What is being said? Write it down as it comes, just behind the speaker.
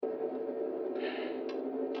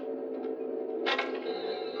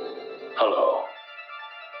Hello.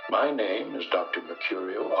 My name is Dr.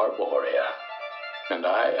 Mercurial Arborea, and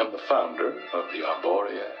I am the founder of the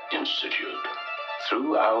Arborea Institute.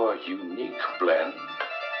 Through our unique blend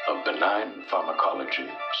of benign pharmacology,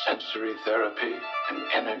 sensory therapy, and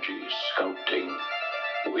energy sculpting,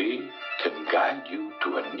 we can guide you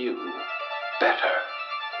to a new, better,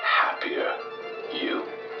 happier you.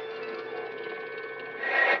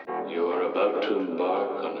 You are about to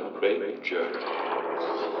embark on a great journey.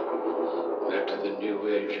 Let the new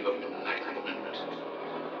age of enlightenment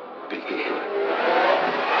begin.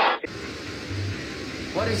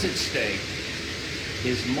 What is at stake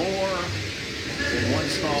is more than one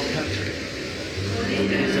small country.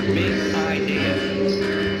 It is a big idea,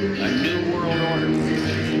 a new world order.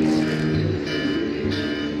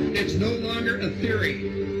 It's no longer a theory.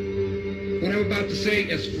 What I'm about to say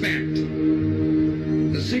is fact.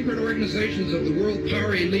 The secret organizations of the world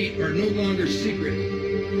power elite are no longer secret.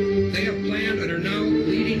 They have planned and are now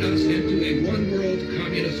leading us into a one-world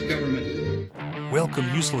communist government.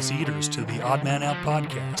 Welcome, useless eaters, to the Odd Man Out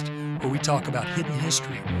podcast, where we talk about hidden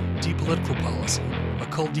history, deep political policy,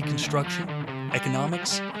 occult deconstruction,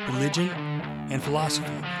 economics, religion, and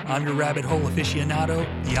philosophy. I'm your rabbit hole aficionado,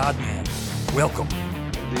 the Odd Man. Welcome.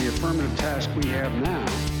 The affirmative task we have now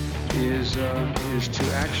is to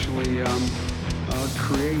actually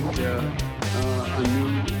create a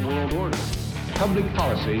new world order. Public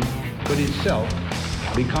policy could itself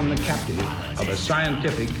become the captive of a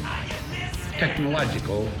scientific,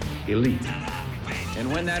 technological elite.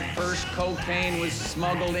 And when that first cocaine was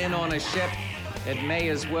smuggled in on a ship, it may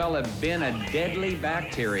as well have been a deadly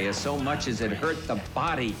bacteria so much as it hurt the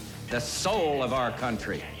body, the soul of our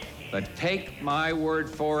country. But take my word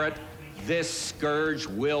for it, this scourge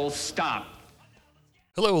will stop.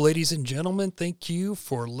 Hello, ladies and gentlemen. Thank you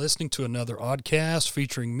for listening to another Oddcast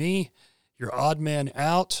featuring me, your Odd Man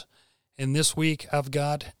Out. And this week, I've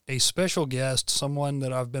got a special guest, someone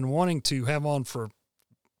that I've been wanting to have on for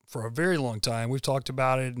a very long time. We've talked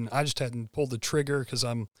about it, and I just hadn't pulled the trigger because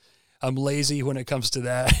I'm lazy when it comes to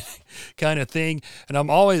that kind of thing. And I'm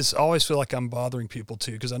always feel like I'm bothering people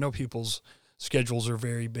too, because I know people's schedules are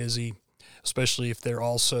very busy, especially if they're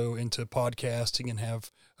also into podcasting and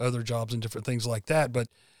have other jobs and different things like that. But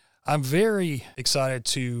I'm very excited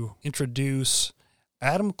to introduce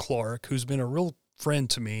Adam Clark, who's been a real friend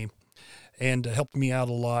to me and helped me out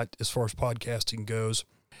a lot as far as podcasting goes.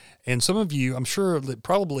 And some of you, I'm sure that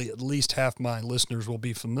probably at least half my listeners will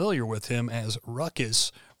be familiar with him as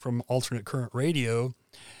Ruckus from Alternate Current Radio.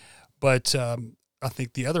 But I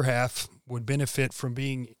think the other half would benefit from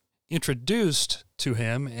being introduced to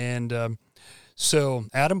him. And so,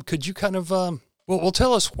 Adam, could you kind of, well,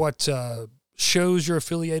 tell us what shows you're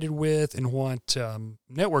affiliated with and what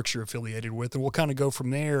networks you're affiliated with, and we'll kind of go from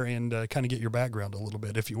there and kind of get your background a little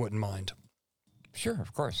bit, if you wouldn't mind. Sure,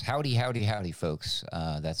 of course. Howdy, howdy, howdy, folks.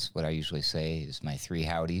 That's what I usually say is my three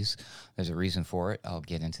howdies. There's a reason for it. I'll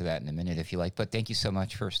get into that in a minute if you like. But thank you so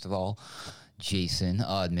much, first of all, Jason,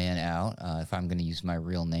 Odd Man Out. If I'm going to use my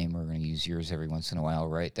real name, we're going to use yours every once in a while,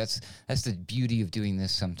 right? That's the beauty of doing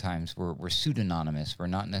this sometimes. We're pseudonymous. We're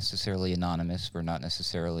not necessarily anonymous. We're not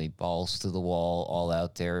necessarily balls to the wall, all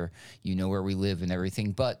out there. You know where we live and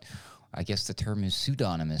everything. But I guess the term is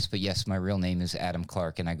pseudonymous. But yes, my real name is Adam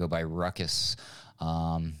Clark, and I go by Ruckus.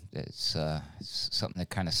 It's something that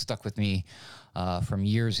kind of stuck with me from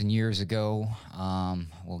years and years ago.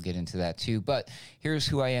 We'll get into that too. But here's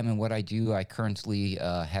who I am and what I do. I currently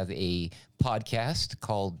have a podcast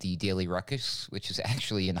called The Daily Ruckus, which is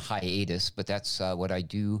actually in hiatus, but that's what I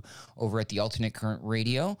do over at the Alternate Current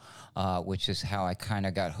Radio, which is how I kind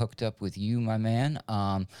of got hooked up with you, my man.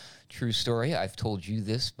 True story. I've told you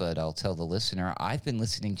this, but I'll tell the listener. I've been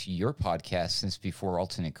listening to your podcast since before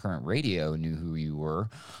Alternate Current Radio knew who you were.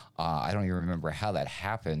 I don't even remember how that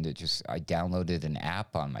happened. I downloaded an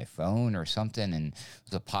app on my phone or something, and it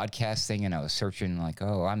was a podcast thing, and I was searching like,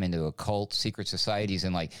 oh, I'm into occult secret societies,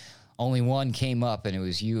 and like only one came up, and it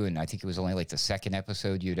was you, and I think it was only like the second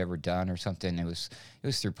episode you'd ever done or something. It was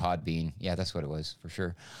through Podbean. Yeah, that's what it was for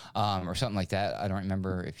sure. Or something like that. I don't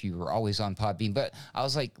remember if you were always on Podbean, but I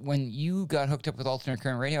was like, when you got hooked up with Alternate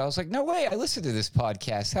Current Radio, I was like, no way, I listened to this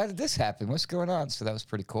podcast. How did this happen? What's going on? So that was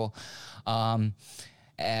pretty cool.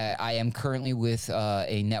 I am currently with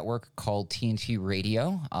a network called TNT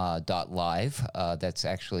Radio .live. That's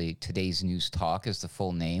actually Today's News Talk is the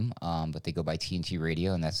full name, but they go by TNT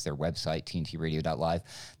Radio, and that's their website, tntradio.live.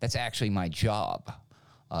 That's actually my job.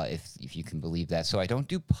 if you can believe that. So I don't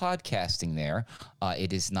do podcasting there.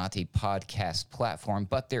 It is not a podcast platform,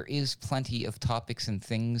 but there is plenty of topics and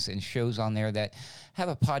things and shows on there that have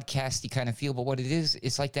a podcasty kind of feel. But what it is,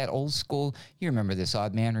 it's like that old school. You remember this,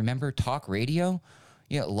 Odd Man? Remember talk radio?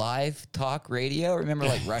 Live talk radio. Remember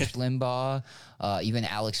like Rush Limbaugh, even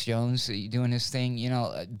Alex Jones doing his thing.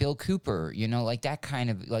 Bill Cooper. Like that kind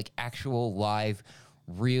of like actual live,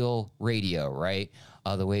 real radio, right?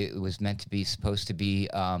 The way it was meant to be, supposed to be.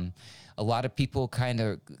 A lot of people kind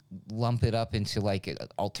of lump it up into like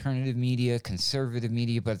alternative media, conservative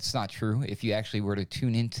media, but it's not true. If you actually were to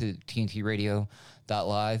tune into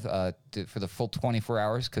TNTRadio.live for the full 24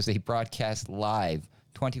 hours, because they broadcast live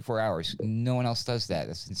 24 hours. No one else does that.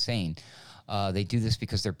 That's insane. They do this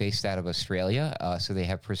because they're based out of Australia, so they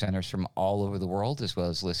have presenters from all over the world as well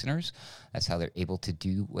as listeners. That's how they're able to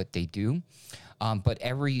do what they do. But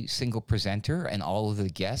every single presenter and all of the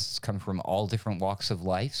guests come from all different walks of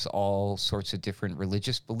life, all sorts of different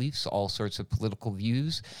religious beliefs, all sorts of political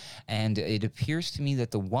views. And it appears to me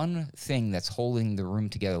that the one thing that's holding the room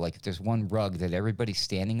together, like if there's one rug that everybody's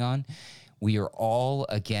standing on, we are all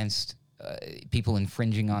against people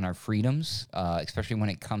infringing on our freedoms, especially when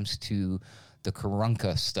it comes to the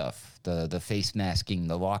Karunka stuff, the face masking,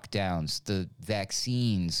 the lockdowns, the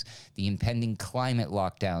vaccines, the impending climate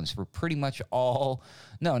lockdowns. We're pretty much all,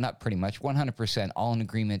 no, not pretty much, 100% all in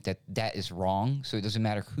agreement that that is wrong. So it doesn't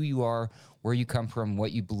matter who you are, where you come from,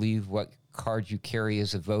 what you believe, what card you carry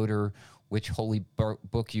as a voter, which holy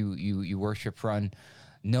book you worship from.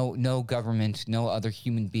 No government, no other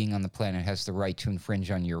human being on the planet has the right to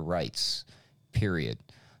infringe on your rights, period.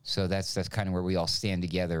 So that's kind of where we all stand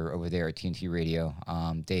together over there at TNT Radio.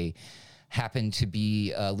 They happen to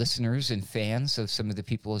be listeners and fans of some of the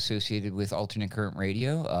people associated with Alternate Current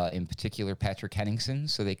Radio, in particular Patrick Henningsen.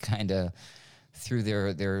 So they kind of threw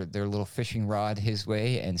their little fishing rod his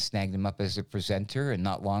way and snagged him up as a presenter. And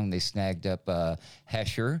not long they snagged up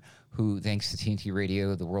Hesher, who, thanks to TNT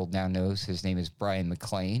Radio, the world now knows his name is Brian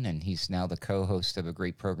McLean, and he's now the co-host of a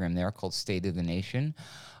great program there called State of the Nation.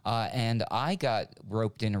 And I got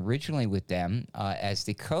roped in originally with them as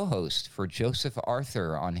the co-host for Joseph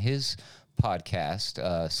Arthur on his podcast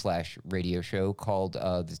 / radio show called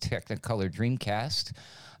the Technicolor Dreamcast.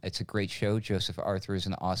 It's a great show. Joseph Arthur is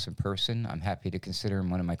an awesome person. I'm happy to consider him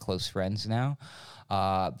one of my close friends now.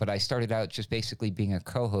 But I started out just basically being a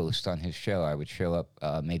co-host on his show. I would show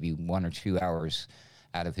up maybe 1 or 2 hours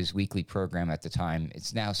out of his weekly program at the time.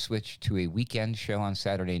 It's now switched to a weekend show on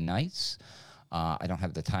Saturday nights. I don't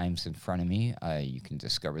have the times in front of me. You can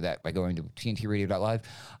discover that by going to tntradio.live.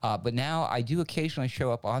 But now I do occasionally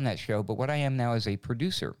show up on that show. But what I am now is a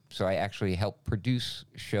producer. So I actually help produce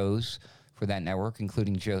shows for that network,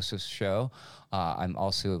 including Joseph's show. I'm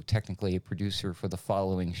also technically a producer for the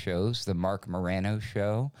following shows: The Mark Morano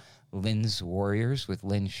Show, Lynn's Warriors with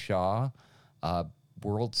Lynn Shaw,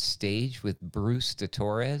 World Stage with Bruce de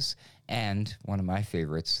Torres, and one of my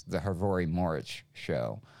favorites, The Harvori Moritz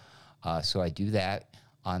Show. So I do that.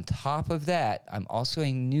 On top of that, I'm also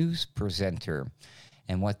a news presenter.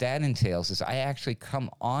 And what that entails is I actually come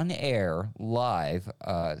on air live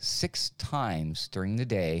 6 times during the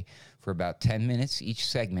day for about 10 minutes each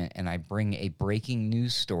segment, and I bring a breaking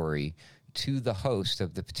news story to the host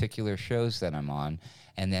of the particular shows that I'm on,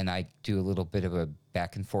 and then I do a little bit of a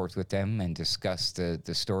back and forth with them and discuss the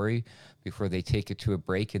story before they take it to a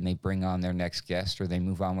break and they bring on their next guest or they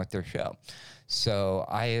move on with their show. So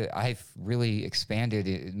I've really expanded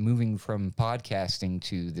it, moving from podcasting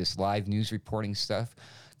to this live news reporting stuff,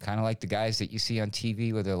 kind of like the guys that you see on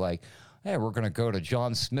TV where they're like, hey, we're going to go to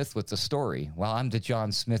John Smith with the story. Well, I'm the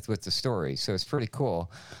John Smith with the story, so it's pretty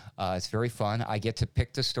cool. It's very fun. I get to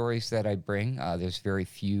pick the stories that I bring. There's very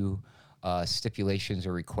few stipulations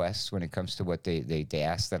or requests when it comes to what they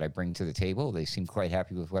ask that I bring to the table. They seem quite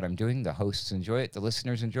happy with what I'm doing. The hosts enjoy it. The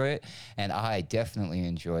listeners enjoy it. And I definitely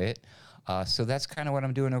enjoy it. So that's kind of what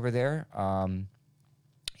I'm doing over there. And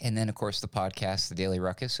then, of course, the podcast, The Daily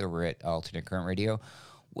Ruckus, over at Alternate Current Radio.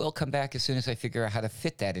 We'll come back as soon as I figure out how to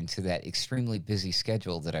fit that into that extremely busy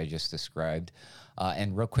schedule that I just described.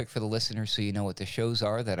 And real quick for the listeners, so you know what the shows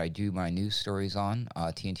are that I do my news stories on,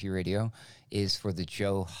 TNT Radio, is for the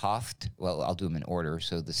Joe Hoft. Well, I'll do them in order.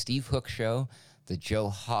 So the Steve Hook Show, the Joe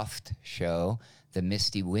Hoft Show, the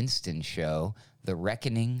Misty Winston Show, The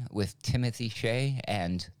Reckoning with Timothy Shea,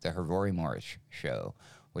 and the Harvori Moritz Show,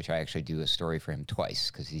 which I actually do a story for him twice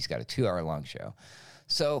because he's got a 2-hour-long show.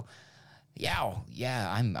 So... Yeah,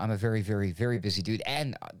 I'm a very, very, very busy dude.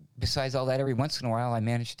 And besides all that, every once in a while, I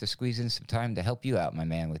manage to squeeze in some time to help you out, my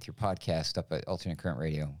man, with your podcast up at Alternate Current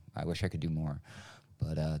Radio. I wish I could do more.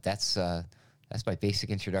 But that's that's my basic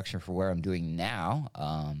introduction for where I'm doing now.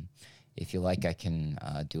 If you like, I can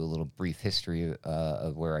do a little brief history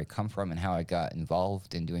of where I come from and how I got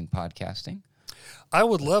involved in doing podcasting. I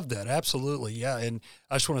would love that. Absolutely. Yeah. And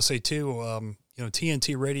I just want to say too,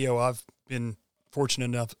 TNT Radio, I've been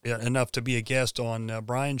fortunate enough to be a guest on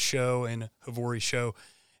Brian's show and Havori's show.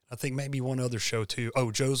 I think maybe one other show too.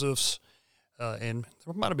 Oh, Joseph's. And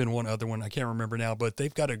there might have been one other one. I can't remember now, but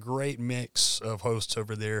they've got a great mix of hosts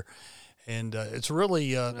over there. And it's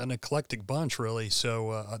really an eclectic bunch, really.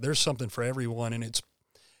 So there's something for everyone. And it's,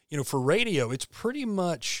 for radio, it's pretty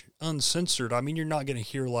much uncensored. I mean, you're not going to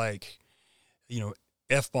hear like,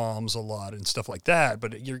 F-bombs a lot and stuff like that.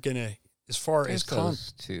 But you're going to, as far There's as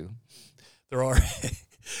those too. There are,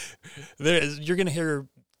 you're going to hear,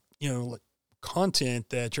 like content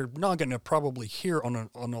that you're not going to probably hear on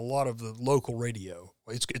a lot of the local radio.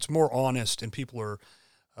 It's more honest, and people are,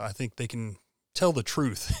 I think they can tell the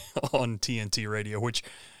truth on TNT radio, which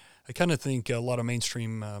I kind of think a lot of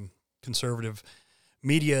mainstream conservative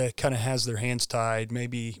media kind of has their hands tied,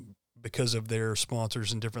 maybe because of their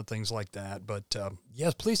sponsors and different things like that. But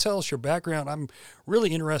yes, please tell us your background. I'm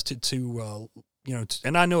really interested to,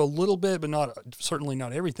 and I know a little bit, but certainly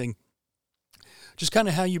not everything. Just kind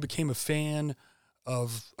of how you became a fan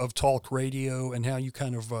of talk radio and how you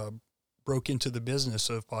kind of broke into the business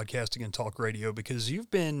of podcasting and talk radio, because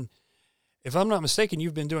you've been, if I'm not mistaken,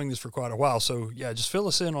 you've been doing this for quite a while. So yeah, just fill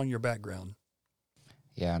us in on your background.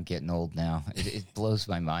 Yeah, I'm getting old now. It blows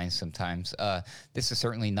my mind sometimes. This is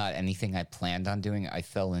certainly not anything I planned on doing. I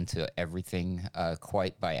fell into everything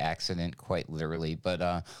quite by accident, quite literally.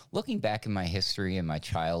 But looking back in my history and my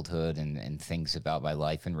childhood and things about my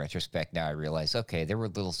life in retrospect, now I realize, okay, there were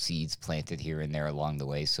little seeds planted here and there along the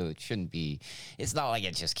way, so it shouldn't be, it's not like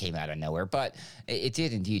it just came out of nowhere. But it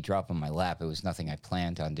did indeed drop on my lap. It was nothing I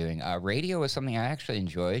planned on doing. Radio was something I actually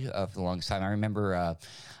enjoyed for the longest time. I remember,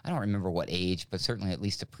 I don't remember what age, but certainly at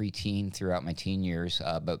least a preteen throughout my teen years,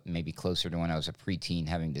 but maybe closer to when I was a preteen,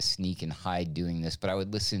 having to sneak and hide doing this. But I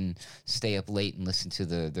would stay up late and listen to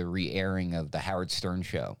the re-airing of the Howard Stern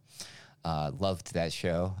show. Loved that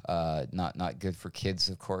show. Not good for kids,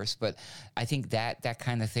 of course, but I think that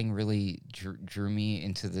kind of thing really drew me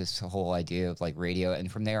into this whole idea of like radio.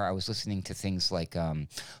 And from there, I was listening to things like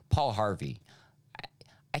Paul Harvey.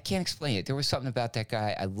 I can't explain it. There was something about that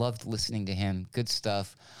guy. I loved listening to him. Good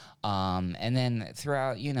stuff. And then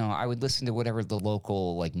throughout, I would listen to whatever the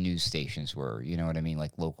local like news stations were, you know what I mean?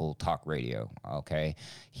 Like local talk radio, okay,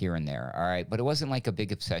 here and there. All right. But it wasn't like a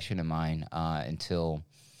big obsession of mine until,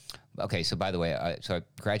 okay, so by the way, so I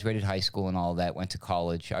graduated high school and all that, went to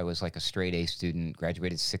college. I was like a straight A student,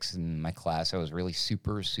 graduated sixth in my class. I was a really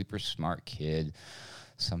super, super smart kid.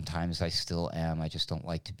 Sometimes I still am. I just don't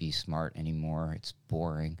like to be smart anymore. It's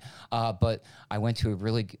boring. But I went to a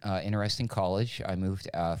really interesting college. I moved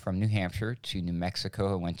from New Hampshire to New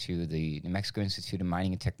Mexico. I went to the New Mexico Institute of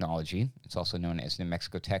Mining and Technology. It's also known as New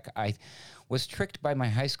Mexico Tech. I was tricked by my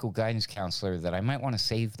high school guidance counselor that I might want to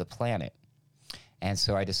save the planet. And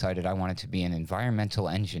so I decided I wanted to be an environmental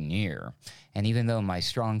engineer. And even though my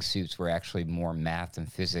strong suits were actually more math and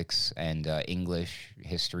physics and English,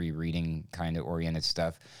 history, reading kind of oriented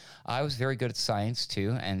stuff, I was very good at science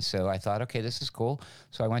too. And so I thought, okay, this is cool.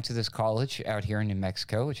 So I went to this college out here in New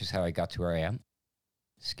Mexico, which is how I got to where I am.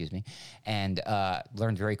 Excuse me, and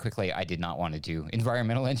learned very quickly I did not want to do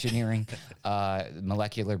environmental engineering,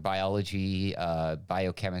 molecular biology,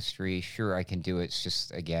 biochemistry. Sure, I can do it. It's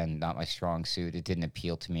just, again, not my strong suit. It didn't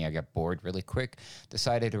appeal to me. I got bored really quick,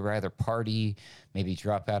 decided to rather party, maybe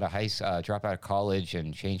drop out of college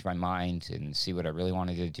and change my mind and see what I really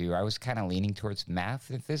wanted to do. I was kind of leaning towards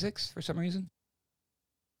math and physics for some reason.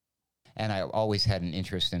 And I always had an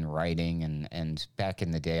interest in writing, and back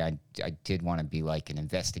in the day, I did want to be like an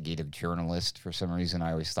investigative journalist for some reason.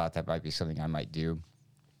 I always thought that might be something I might do.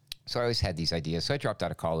 So I always had these ideas. So I dropped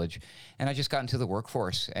out of college, and I just got into the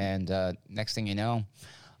workforce. And next thing you know,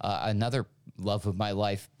 another love of my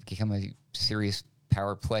life became a serious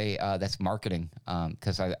power play. That's marketing,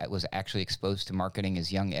 because I was actually exposed to marketing as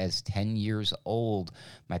young as 10 years old.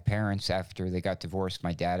 My parents, after they got divorced,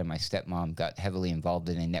 my dad and my stepmom got heavily involved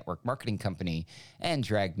in a network marketing company and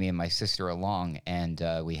dragged me and my sister along, and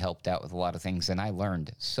we helped out with a lot of things, and I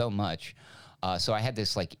learned so much. So I had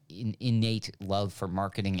this like innate love for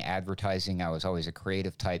marketing, advertising. I was always a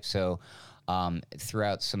creative type. So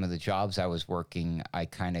throughout some of the jobs I was working, I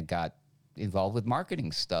kind of got involved with marketing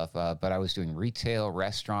stuff, but I was doing retail,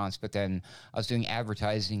 restaurants, but then I was doing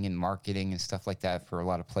advertising and marketing and stuff like that for a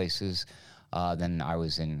lot of places. Then I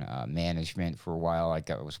was in management for a while. I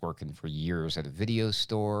was working for years at a video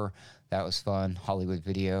store. That was fun, Hollywood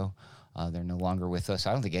Video. They're no longer with us.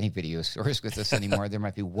 I don't think any video store is with us anymore. There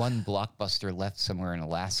might be one Blockbuster left somewhere in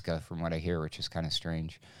Alaska, from what I hear, which is kind of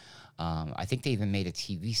strange. I think they even made a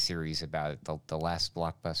TV series about it, the last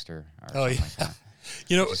Blockbuster. Or something like that.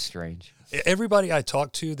 Which is strange. Everybody I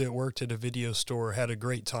talked to that worked at a video store had a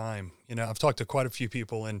great time. I've talked to quite a few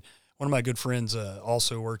people, and one of my good friends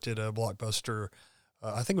also worked at a Blockbuster.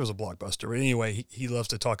 I think it was a Blockbuster, but anyway, he loves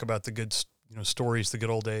to talk about the good, stories, the good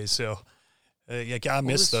old days. So, I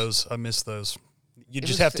miss those. I miss those. You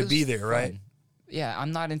just have to be there, right? Yeah,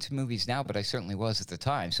 I'm not into movies now, but I certainly was at the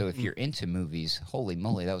time. So if you're into movies, holy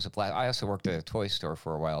moly, that was a blast. I also worked at a toy store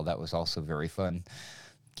for a while. That was also very fun,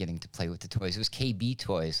 getting to play with the toys. It was KB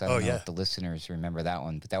Toys. I don't know if the listeners remember that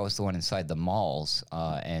one, but that was the one inside the malls.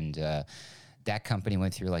 And that company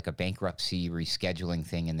went through like a bankruptcy rescheduling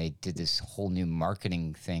thing, and they did this whole new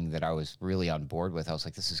marketing thing that I was really on board with. I was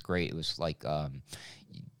like, this is great. It was like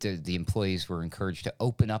the employees were encouraged to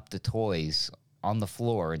open up the toys on the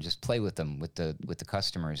floor and just play with them with the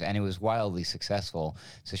customers, and it was wildly successful.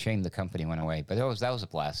 It's a shame the company went away, but that was a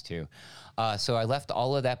blast too. So I left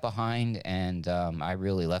all of that behind, and I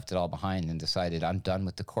really left it all behind and decided I'm done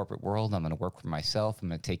with the corporate world. I'm going to work for myself. I'm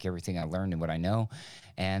going to take everything I learned and what I know,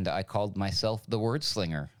 and I called myself the Word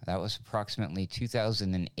Slinger. That was approximately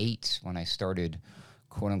 2008 when I started,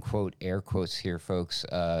 quote unquote, air quotes here, folks,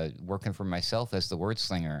 working for myself as the Word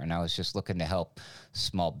Slinger. And I was just looking to help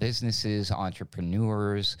small businesses,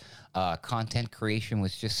 entrepreneurs. Content creation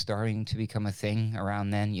was just starting to become a thing around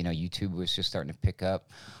then. YouTube was just starting to pick up.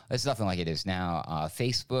 It's nothing like it is now.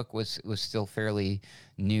 Facebook was still fairly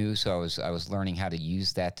new, so I was learning how to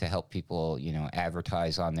use that to help people,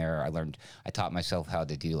 advertise on there. I taught myself how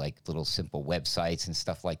to do like little simple websites and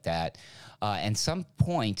stuff like that. And some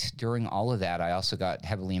point during all of that, I also got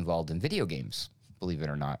heavily involved in video games, believe it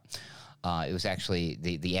or not. It was actually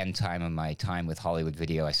the end time of my time with Hollywood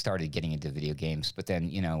Video. I started getting into video games, but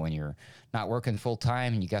then, when you're not working full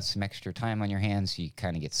time and you got some extra time on your hands, you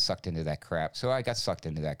kind of get sucked into that crap. So I got sucked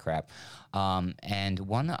into that crap. And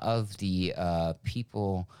one of the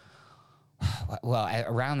people,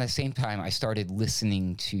 around the same time, I started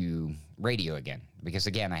listening to radio again, because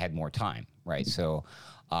again, I had more time, right? So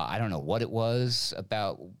I don't know what it was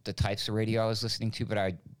about the types of radio I was listening to, but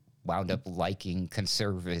I wound up liking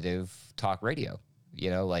conservative talk radio.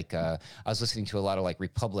 I was listening to a lot of like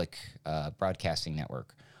Republic Broadcasting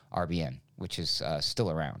Network, RBN, which is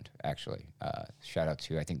still around, actually. Shout out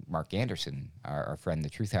to, I think, Mark Anderson, our friend, the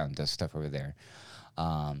Truth Hound, does stuff over there.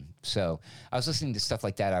 So I was listening to stuff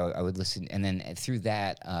like that. I would listen, and then through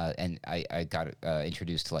that, and I got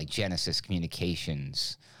introduced to like Genesis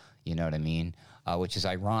Communications, you know what I mean? Which is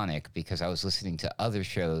ironic because I was listening to other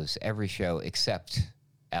shows, every show except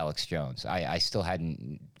Alex Jones. I still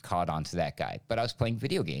hadn't caught on to that guy, but I was playing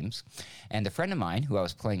video games, and a friend of mine who I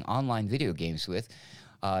was playing online video games with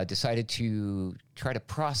decided to try to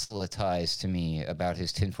proselytize to me about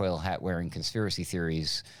his tinfoil hat wearing conspiracy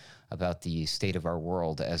theories about the state of our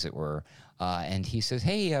world, as it were. And he says,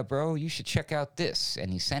 hey, bro, you should check out this.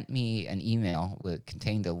 And he sent me an email that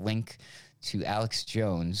contained a link to Alex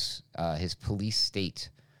Jones, his Police State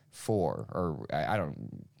 4, or I don't know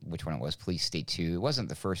which one it was, Police State 2. It wasn't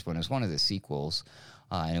the first one. It was one of the sequels,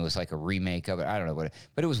 and it was like a remake of it. I don't know what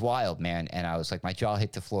but it was wild, man. And I was like, my jaw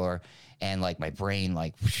hit the floor, and like my brain,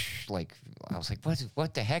 like I was like,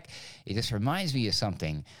 what the heck? It just reminds me of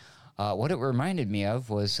something. What it reminded me of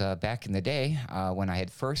was back in the day when I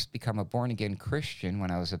had first become a born-again Christian when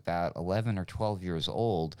I was about 11 or 12 years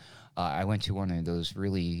old. I went to one of those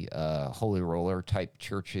really holy roller type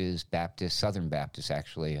churches, Baptist, Southern Baptist,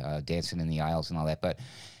 actually, dancing in the aisles and all that. But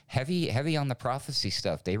heavy on the prophecy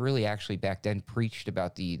stuff. They really actually back then preached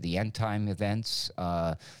about the end time events,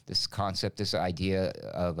 this concept, this idea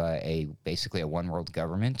of basically a one world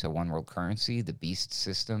government, a one world currency, the beast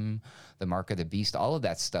system, the mark of the beast. All of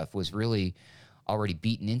that stuff was really already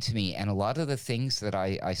beaten into me. And a lot of the things that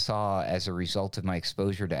I saw as a result of my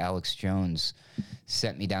exposure to Alex Jones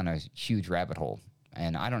sent me down a huge rabbit hole.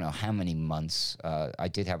 And I don't know how many months. I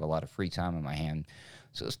did have a lot of free time on my hand.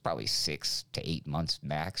 So it was probably 6 to 8 months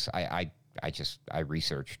max. I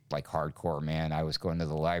researched like hardcore, man. I was going to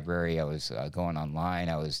the library. I was going online.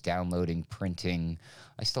 I was downloading, printing.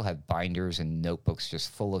 I still have binders and notebooks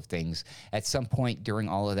just full of things. At some point during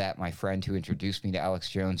all of that, my friend who introduced me to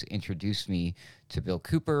Alex Jones introduced me to Bill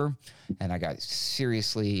Cooper, and I got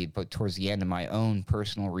seriously, but towards the end of my own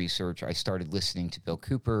personal research, I started listening to Bill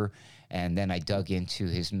Cooper, and then I dug into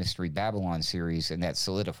his Mystery Babylon series, and that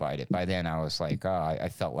solidified it. By then, I was like, I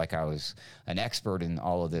felt like I was an expert in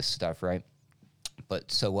all of this stuff, right?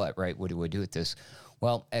 But so what, right? What do I do with this?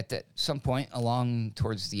 Well, at some point along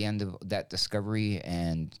towards the end of that discovery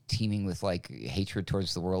and teeming with like hatred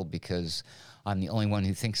towards the world because I'm the only one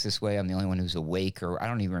who thinks this way, I'm the only one who's awake, or I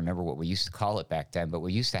don't even remember what we used to call it back then, but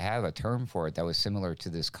we used to have a term for it that was similar to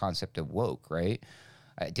this concept of woke, right?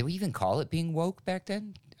 Did we even call it being woke back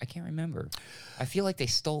then? I can't remember. I feel like they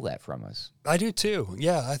stole that from us. I do too.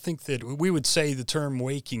 Yeah, I think that we would say the term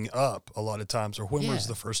waking up a lot of times, or when was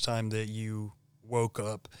the first time that you woke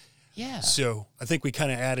up? Yeah. So I think we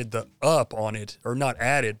kind of added the up on it, or not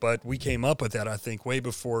added, but we came up with that, I think, way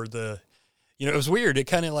before it was weird. It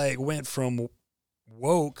kind of like went from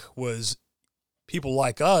woke was people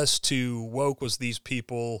like us to woke was these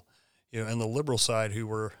people, on the liberal side who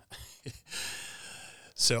were...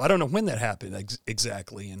 So I don't know when that happened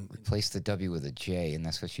exactly. And replace the W with a J, and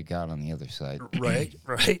that's what you got on the other side. Right,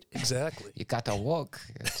 exactly. You got to woke.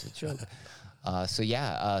 That's a joke.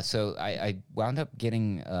 So I wound up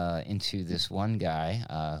getting into this one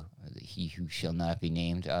guy, he who shall not be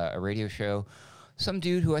named, a radio show. Some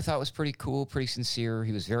dude who I thought was pretty cool, pretty sincere.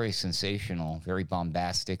 He was very sensational, very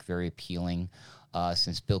bombastic, very appealing.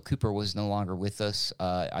 Since Bill Cooper was no longer with us,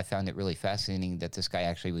 I found it really fascinating that this guy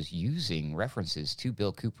actually was using references to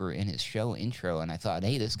Bill Cooper in his show intro, and I thought,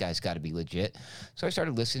 hey, this guy's got to be legit. So I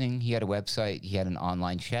started listening. He had a website. He had an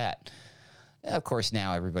online chat. Of course,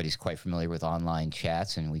 now everybody's quite familiar with online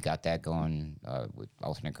chats, and we got that going with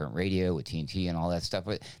alternate current radio, with TNT and all that stuff.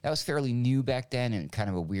 But that was fairly new back then and kind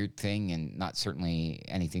of a weird thing and not certainly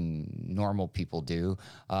anything normal people do.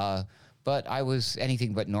 But I was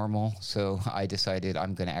anything but normal, so I decided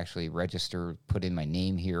I'm going to actually register, put in my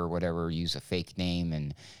name here or whatever, use a fake name,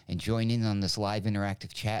 and join in on this live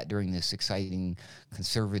interactive chat during this exciting,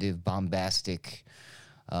 conservative, bombastic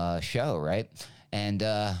show, right? And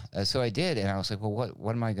so I did, and I was like, well,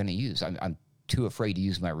 what am I going to use? I'm too afraid to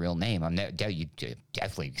use my real name. You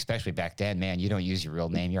definitely, especially back then, man, you don't use your real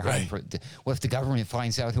name. You're hiding for. What if the government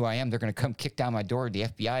finds out who I am? They're going to come kick down my door, the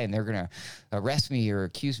FBI, and they're going to arrest me or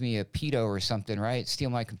accuse me of pedo or something, right? Steal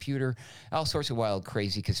my computer. All sorts of wild,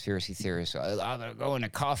 crazy conspiracy theorists. I'm going to go in a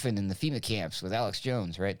coffin in the FEMA camps with Alex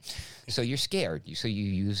Jones, right? So you're scared. So you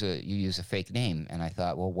use a fake name. And I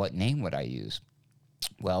thought, well, what name would I use?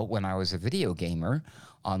 Well, when I was a video gamer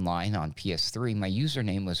online on PS3, my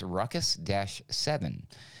username was Ruckus-7.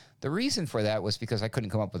 The reason for that was because I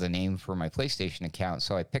couldn't come up with a name for my PlayStation account,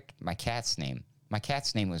 so I picked my cat's name. My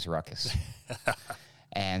cat's name was Ruckus.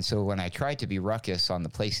 And so when I tried to be Ruckus on the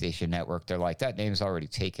PlayStation Network, they're like, that name's already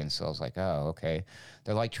taken. So I was like, oh, okay.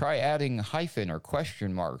 They're like, try adding hyphen or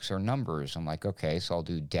question marks or numbers. I'm like, okay, so I'll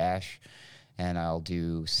do dash and I'll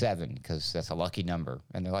do 7 because that's a lucky number.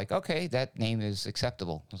 And they're like, okay, that name is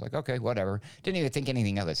acceptable. I was like, okay, whatever. Didn't even think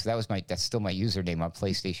anything of it. So that's still my username on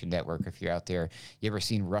PlayStation Network. If you're out there, you ever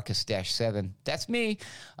seen Ruckus-7? That's me.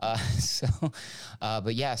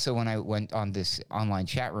 But yeah, so when I went on this online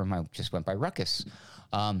chat room, I just went by Ruckus,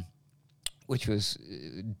 which was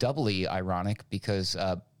doubly ironic because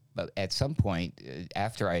but at some point,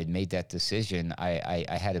 after I had made that decision,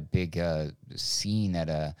 I had a big scene at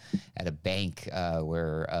a bank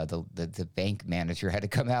where the bank manager had to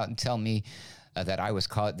come out and tell me that I was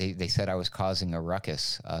they said I was causing a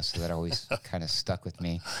ruckus, so that always kind of stuck with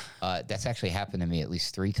me. That's actually happened to me at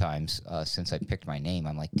least 3 times since I picked my name.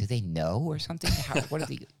 I'm like, do they know or something?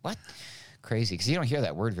 What? Crazy, because you don't hear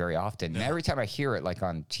that word very often. And every time I hear it, like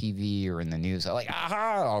on TV or in the news, I'm like,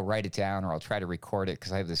 aha, I'll write it down or I'll try to record it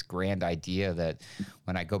because I have this grand idea that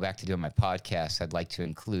when I go back to doing my podcast, I'd like to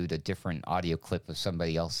include a different audio clip of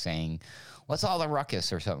somebody else saying, what's all the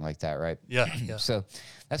ruckus or something like that, right? Yeah. So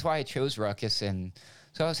that's why I chose Ruckus. And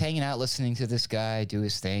so I was hanging out listening to this guy do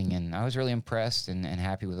his thing, and I was really impressed and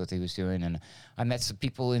happy with what he was doing. And I met some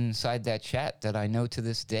people inside that chat that I know to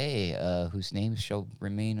this day whose names shall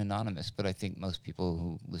remain anonymous. But I think most people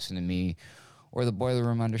who listen to me or the Boiler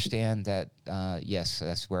Room understand that, yes,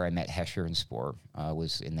 that's where I met Hesher and Spore,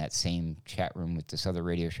 was in that same chat room with this other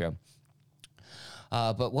radio show.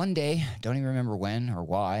 But one day, don't even remember when or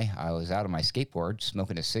why, I was out on my skateboard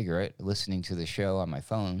smoking a cigarette, listening to the show on my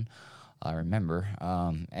phone. I remember,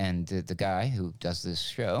 and the guy who does this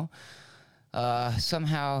show,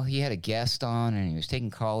 somehow he had a guest on and he was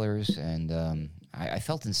taking callers, and I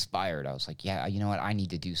felt inspired. I was like, yeah, you know what, I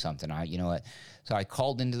need to do something. You know what? So I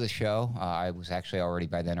called into the show. I was actually already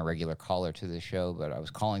by then a regular caller to the show, but I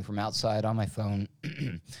was calling from outside on my phone.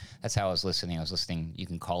 That's how I was listening. I was listening. You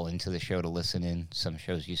can call into the show to listen in. Some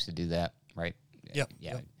shows used to do that, right? Yep.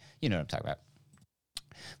 Yeah. You know what I'm talking about.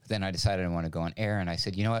 But then I decided I want to go on air, and I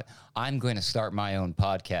said, you know what? I'm going to start my own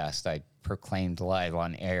podcast. I proclaimed live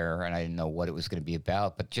on air, and I didn't know what it was going to be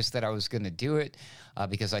about, but just that I was going to do it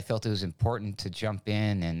because I felt it was important to jump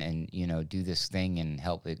in and do this thing and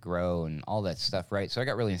help it grow and all that stuff, right? So I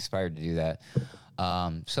got really inspired to do that.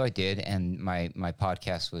 So I did, and my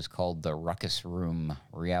podcast was called The Ruckus Room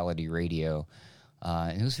Reality Radio.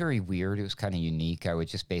 And it was very weird. It was kind of unique. I would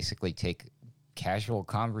just basically take casual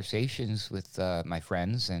conversations with my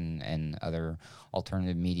friends and other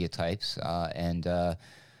alternative media types and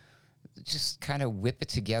just kind of whip it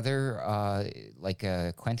together like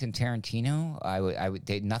a Quentin Tarantino.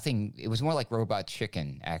 It was more like Robot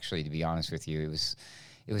Chicken, actually, to be honest with you.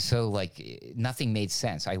 It was so like nothing made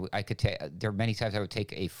sense. There are many times I would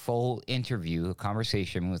take a full interview, a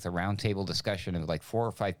conversation with a roundtable discussion of like 4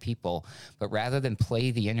 or 5 people, but rather than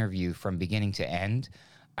play the interview from beginning to end,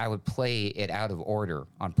 I would play it out of order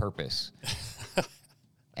on purpose.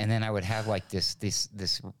 And then I would have like this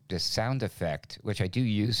sound effect, which I do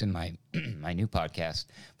use in my my new podcast,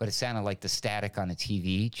 but it sounded like the static on a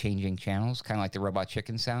TV changing channels, kind of like the Robot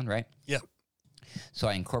Chicken sound, right? Yeah. So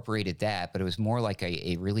I incorporated that, but it was more like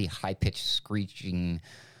a really high-pitched screeching,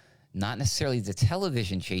 not necessarily the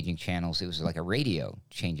television changing channels. It was like a radio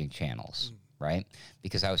changing channels, right?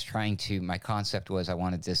 Because I was my concept was I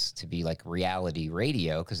wanted this to be like reality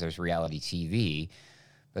radio because there's reality TV,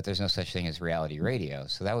 but there's no such thing as reality radio.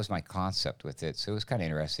 So that was my concept with it. So it was kind of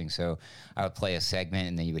interesting. So I would play a segment,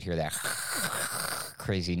 and then you would hear that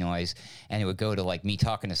crazy noise, and it would go to like me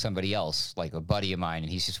talking to somebody else, like a buddy of mine,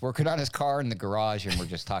 and he's just working on his car in the garage, and we're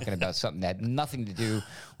just talking about something that had nothing to do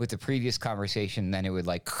with the previous conversation. And then it would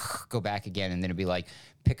like go back again, and then it'd be like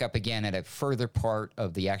pick up again at a further part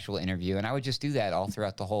of the actual interview. And I would just do that all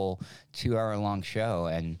throughout the whole 2-hour-long show.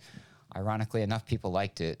 And ironically enough, people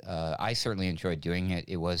liked it. I certainly enjoyed doing it.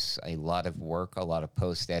 It was a lot of work, a lot of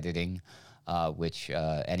post-editing, which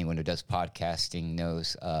anyone who does podcasting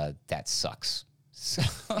knows that sucks. So,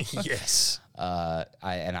 Yes.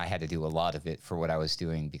 I had to do a lot of it for what I was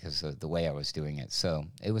doing because of the way I was doing it. So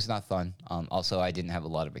it was not fun. Also, I didn't have a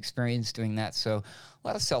lot of experience doing that. So a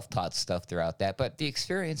lot of self-taught stuff throughout that. But the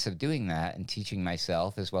experience of doing that and teaching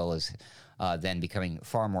myself, as well as then becoming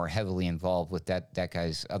far more heavily involved with that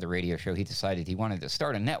guy's other radio show. He decided he wanted to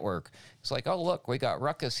start a network. It's like, oh, look, we got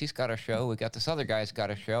Ruckus. He's got a show. We got this other guy's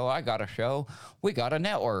got a show. I got a show. We got a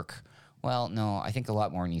network. Well, no, I think a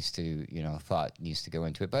lot more thought needs to go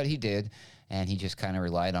into it. But he did, and he just kind of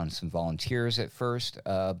relied on some volunteers at first.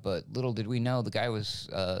 But little did we know, the guy was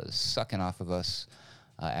sucking off of us.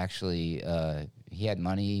 Actually, he had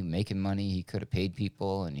money, making money. He could have paid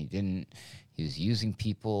people, and he didn't. He was using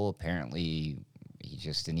people. Apparently, he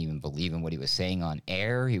just didn't even believe in what he was saying on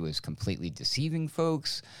air. He was completely deceiving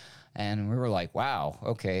folks. And we were like, wow,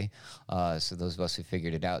 okay. So those of us who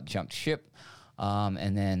figured it out jumped ship.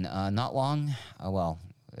 And then not long, a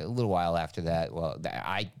little while after that,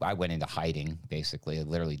 I went into hiding, basically. I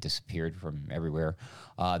literally disappeared from everywhere.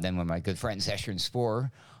 Then when my good friend Escher and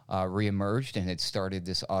Spohr reemerged and had started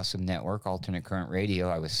this awesome network, Alternate Current Radio,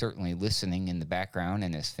 I was certainly listening in the background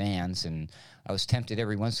and as fans, and I was tempted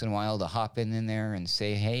every once in a while to hop in there and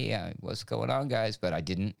say, hey, what's going on, guys? But I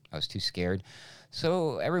didn't. I was too scared.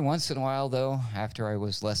 So every once in a while, though, after I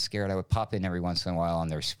was less scared, I would pop in every once in a while on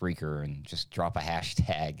their Spreaker and just drop a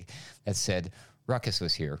hashtag that said, Ruckus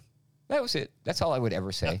was here. That was it. That's all I would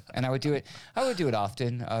ever say. And I would do it. I would do it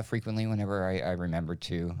often, frequently, whenever I remembered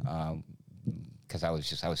to, because I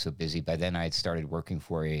was so busy. By then, I had started working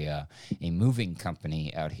for a moving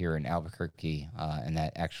company out here in Albuquerque, and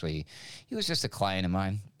that actually, he was just a client of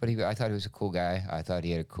mine. But I thought he was a cool guy. I thought he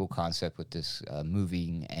had a cool concept with this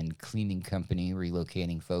moving and cleaning company,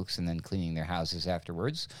 relocating folks and then cleaning their houses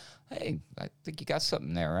afterwards. Hey, I think you got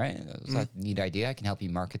something there, right? That was a neat idea. I can help you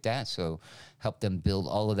market that. So help them build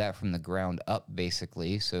all of that from the ground up,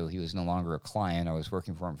 basically. So he was no longer a client. I was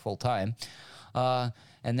working for him full time.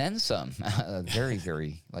 And then some, very,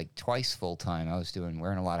 very, like twice full time. I was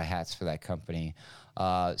wearing a lot of hats for that company.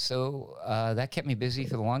 So that kept me busy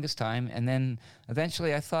for the longest time. And then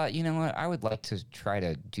eventually I thought, you know what, I would like to try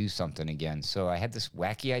to do something again. So I had this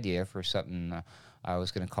wacky idea for something I was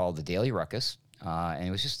going to call the Daily Ruckus. And it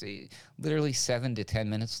was just literally 7 to 10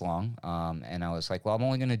 minutes long. And I was like, well, I'm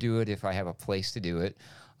only going to do it if I have a place to do it.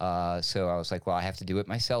 So I was like, well, I have to do it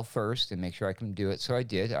myself first and make sure I can do it. So I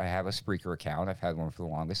did. I have a Spreaker account. I've had one for the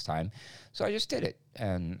longest time. So I just did it.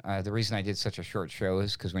 And the reason I did such a short show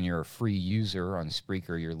is because when you're a free user on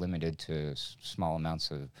Spreaker, you're limited to small amounts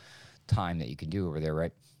of time that you can do over there,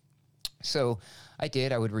 right? So I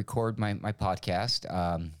did. I would record my podcast.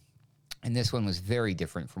 And this one was very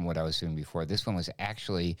different from what I was doing before. This one was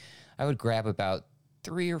actually, I would grab about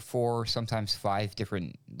 3 or 4, sometimes 5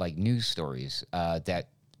 different like news stories that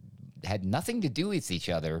had nothing to do with each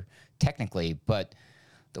other technically, but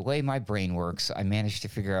the way my brain works, I managed to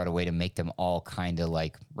figure out a way to make them all kind of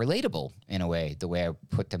like relatable in a way, the way I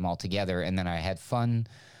put them all together. And then I had fun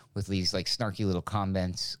with these like snarky little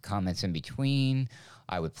comments in between.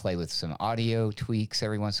 I would play with some audio tweaks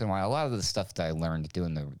every once in a while. A lot of the stuff that I learned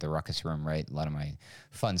doing the Ruckus Room, right? A lot of my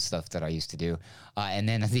fun stuff that I used to do. And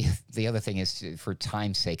then the other thing is, for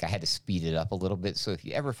time's sake, I had to speed it up a little bit. So if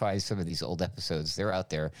you ever find some of these old episodes, they're out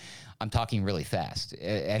there. I'm talking really fast.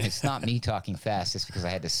 And it's not me talking fast. It's because I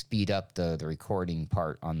had to speed up the recording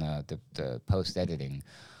part on the post-editing.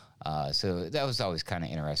 So that was always kind of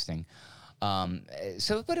interesting.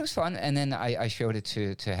 But it was fun. And then I showed it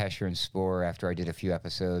to Hesher and Spore after I did a few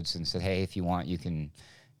episodes and said, hey, if you want, you can,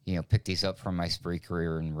 pick these up from my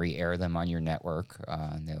Spreaker and re-air them on your network.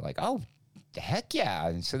 And they're like, oh, heck yeah.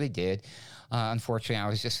 And so they did. Unfortunately, I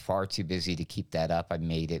was just far too busy to keep that up. I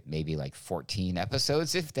made it maybe like 14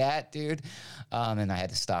 episodes, if that, dude. And I had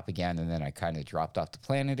to stop again. And then I kind of dropped off the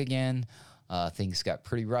planet again. Things got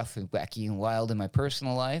pretty rough and wacky and wild in my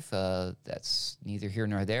personal life. That's neither here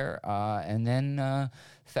nor there. And then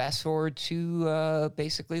fast forward to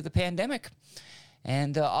basically the pandemic.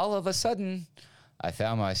 And all of a sudden, I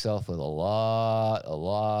found myself with a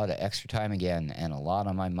lot of extra time again and a lot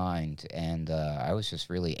on my mind. And I was just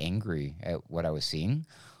really angry at what I was seeing,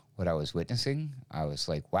 what I was witnessing. I was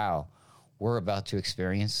like, wow, we're about to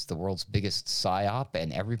experience the world's biggest psyop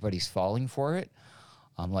and everybody's falling for it.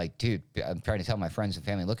 I'm like, dude, I'm trying to tell my friends and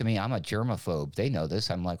family, look at me, I'm a germaphobe. They know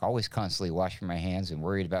this. I'm like always constantly washing my hands and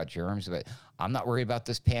worried about germs, but I'm not worried about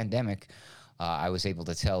this pandemic. I was able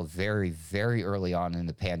to tell very, very early on in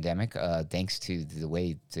the pandemic, thanks to the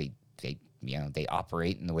way they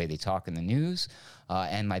operate and the way they talk in the news,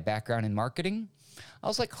 and my background in marketing. I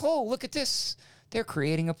was like, oh, look at this. They're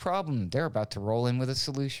creating a problem. They're about to roll in with a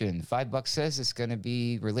solution. $5 says it's going to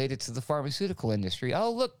be related to the pharmaceutical industry.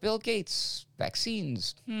 Oh, look, Bill Gates,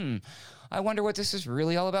 vaccines. I wonder what this is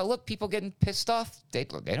really all about. Look, people getting pissed off. They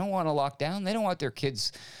don't want to lock down. They don't want their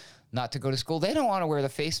kids not to go to school. They don't want to wear the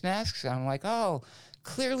face masks. And I'm like, oh,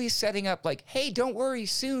 clearly setting up like, hey, don't worry,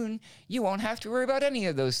 soon you won't have to worry about any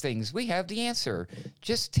of those things. We have the answer.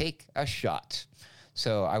 Just take a shot.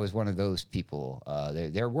 So I was one of those people.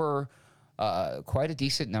 There were quite a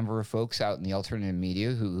decent number of folks out in the alternative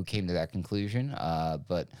media who came to that conclusion,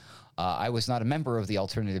 but I was not a member of the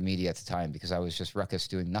alternative media at the time because I was just Ruckus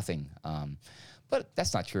doing nothing. But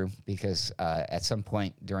that's not true because at some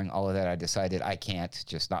point during all of that, I decided I can't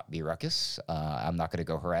just not be Ruckus. I'm not going to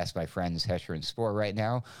go harass my friends Hesher and Spore right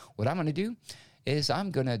now. What I'm going to do is I'm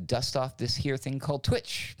going to dust off this here thing called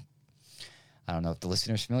Twitch. I don't know if the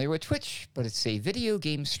listener's familiar with Twitch, but it's a video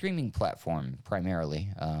game streaming platform primarily,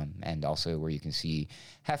 and also where you can see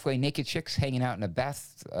halfway naked chicks hanging out in a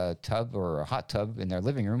bath tub or a hot tub in their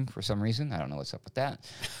living room for some reason. I don't know what's up with that.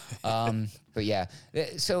 But yeah,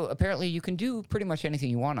 so apparently you can do pretty much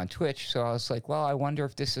anything you want on Twitch. So I was like, well, I wonder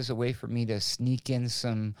if this is a way for me to sneak in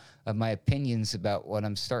some of my opinions about what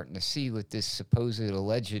I'm starting to see with this supposed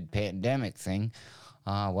alleged pandemic thing.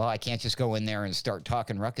 Well, I can't just go in there and start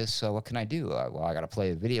talking Ruckus, so what can I do? Well, I got to play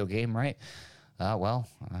a video game, right?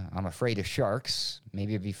 I'm afraid of sharks.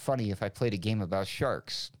 Maybe it'd be funny if I played a game about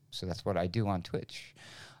sharks. So that's what I do on Twitch.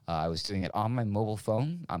 I was doing it on my mobile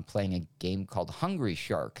phone. I'm playing a game called Hungry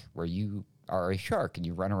Shark, where you are a shark and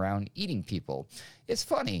you run around eating people. It's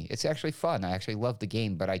funny. It's actually fun. I actually love the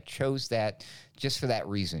game, but I chose that just for that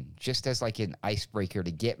reason, just as like an icebreaker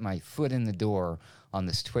to get my foot in the door on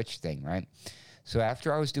this Twitch thing, right? So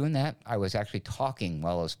after I was doing that, I was actually talking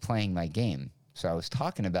while I was playing my game. So I was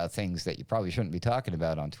talking about things that you probably shouldn't be talking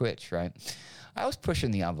about on Twitch, right? I was pushing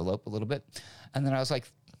the envelope a little bit. And then I was like,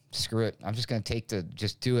 screw it. I'm just going to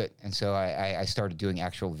just do it. And so I started doing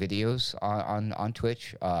actual videos on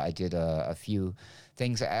Twitch. I did a few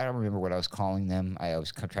things. I don't remember what I was calling them. I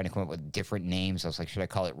was trying to come up with different names. I was like, should I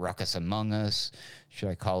call it Ruckus Among Us? Should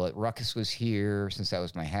I call it Ruckus Was Here, since that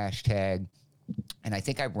was my hashtag? And I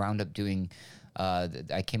think I wound up doing...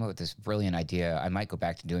 I came up with this brilliant idea. I might go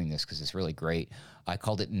back to doing this because it's really great. I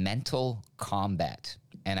called it mental combat.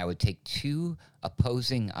 And I would take two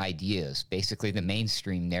opposing ideas, basically the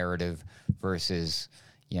mainstream narrative versus,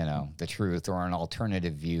 the truth or an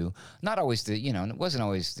alternative view. Not always it wasn't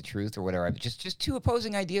always the truth or whatever, but just two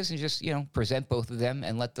opposing ideas and just, present both of them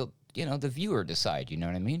and let the viewer decide, you know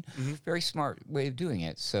what I mean? Mm-hmm. Very smart way of doing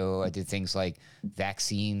it. So I did things like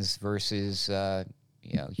vaccines versus,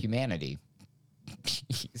 humanity.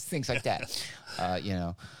 Things like that,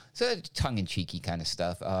 so tongue-in-cheeky kind of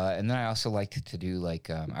stuff. And then I also liked to do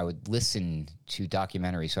I would listen to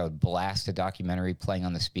documentaries. So I would blast a documentary playing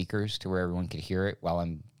on the speakers to where everyone could hear it while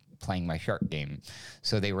I'm playing my shark game.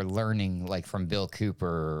 So they were learning like from Bill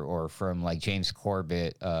Cooper or from like James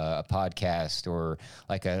Corbett, a podcast, or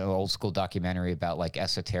like an old school documentary about like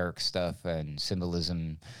esoteric stuff and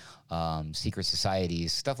symbolism, secret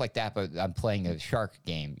societies, stuff like that. But I'm playing a shark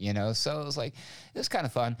game, you know? So it was like, it was kind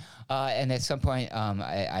of fun. And at some point,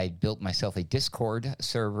 I built myself a Discord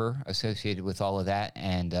server associated with all of that.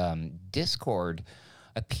 And Discord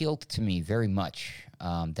appealed to me very much.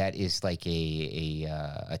 That is like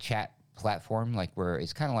a chat platform, like where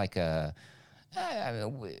it's kind of like I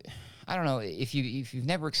don't know if you've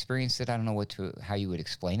never experienced it. I don't know how you would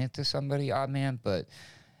explain it to somebody, odd man, but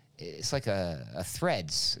it's like a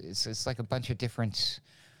threads. It's like a bunch of different.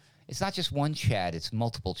 It's not just one chat; it's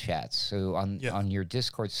multiple chats. So on your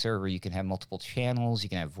Discord server, you can have multiple channels. You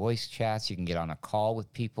can have voice chats. You can get on a call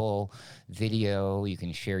with people, video. You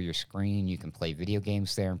can share your screen. You can play video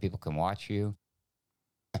games there, and people can watch you.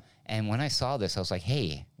 And when I saw this, I was like,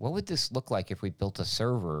 hey, what would this look like if we built a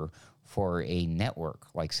server for a network,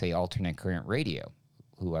 like, say, Alternate Current Radio,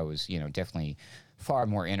 who I was, definitely far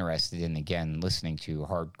more interested in, again, listening to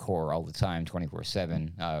hardcore all the time,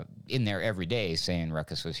 24/7, in there every day saying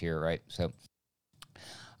Ruckus was here, right? So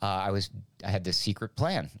I had this secret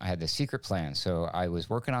plan. So I was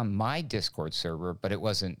working on my Discord server, but it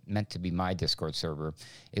wasn't meant to be my Discord server.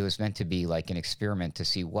 It was meant to be like an experiment to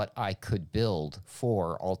see what I could build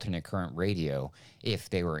for Alternate Current Radio if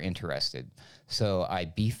they were interested. So I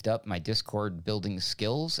beefed up my Discord building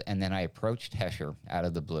skills, and then I approached Hesher out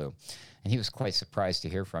of the blue. And he was quite surprised to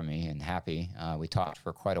hear from me and happy. We talked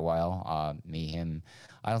for quite a while, me, him.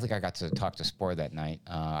 I don't think I got to talk to Spore that night.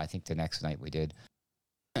 I think the next night we did.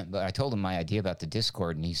 But I told him my idea about the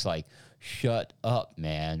Discord, and he's like, shut up,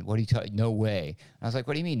 man. What are you talking? No way. I was like,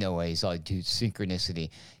 what do you mean no way? He's like, dude,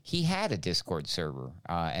 synchronicity. He had a Discord server,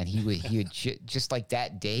 and he would just like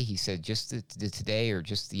that day, he said, just today or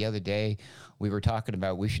just the other day, we were talking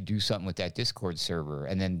about we should do something with that Discord server.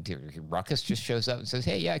 And then Ruckus just shows up and says,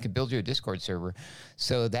 hey, yeah, I could build you a Discord server.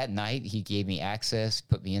 So that night, he gave me access,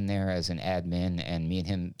 put me in there as an admin, and me and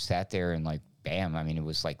him sat there and like, bam. I mean, it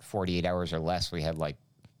was like 48 hours or less. We had like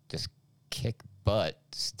this kick butt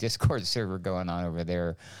Discord server going on over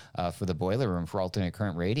there for the boiler room for Alternate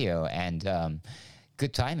Current Radio. And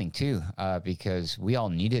good timing, too, because we all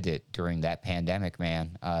needed it during that pandemic,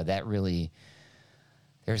 man. That really,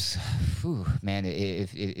 man,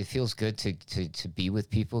 it feels good to be with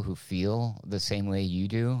people who feel the same way you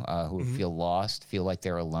do, who feel lost, feel like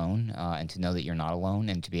they're alone, and to know that you're not alone,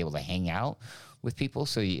 and to be able to hang out with people.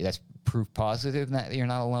 So that's proof positive that you're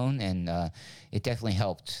not alone, and it definitely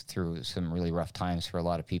helped through some really rough times for a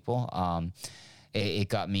lot of people. It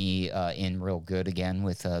got me in real good again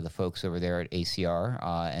with the folks over there at ACR,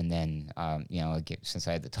 and then since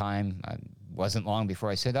I had the time, wasn't long before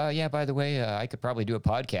I said, oh yeah, by the way, I could probably do a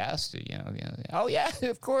podcast. Oh yeah,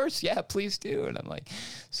 of course, yeah, please do. And I'm like,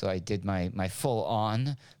 so I did my full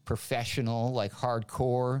on professional, like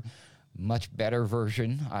hardcore, much better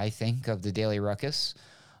version, I think, of the Daily Ruckus.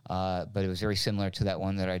 But it was very similar to that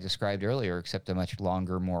one that I described earlier, except a much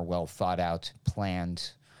longer, more well thought out,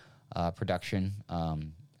 planned production.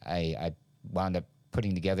 I wound up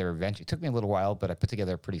putting together eventually. It took me a little while, but I put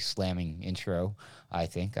together a pretty slamming intro. I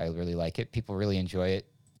think I really like it. People really enjoy it.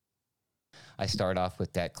 I start off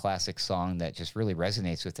with that classic song that just really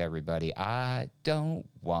resonates with everybody. I don't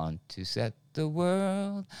want to set the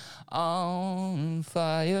world on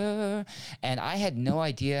fire. And I had no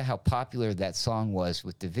idea how popular that song was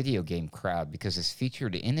with the video game crowd, because it's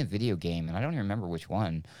featured in a video game, and I don't even remember which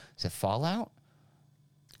one. Is it Fallout?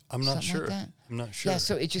 I'm not sure. Like I'm not sure. Yeah,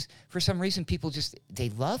 so it just, for some reason, people they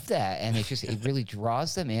love that, and it really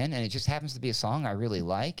draws them in, and it just happens to be a song I really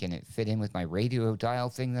like, and it fit in with my radio dial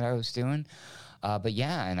thing that I was doing. But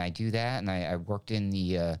yeah, and I do that, and I worked in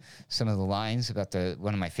the some of the lines about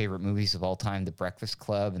one of my favorite movies of all time, The Breakfast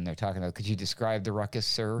Club, and they're talking about, could you describe the ruckus,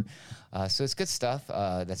 sir? So it's good stuff.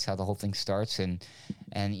 That's how the whole thing starts, and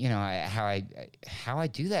how I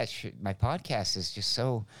do that. My podcast is just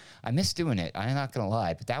so, I miss doing it. I'm not gonna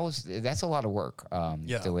lie, but that's a lot of work.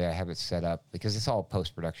 The way I have it set up, because it's all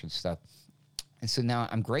post-production stuff, and so now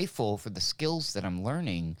I'm grateful for the skills that I'm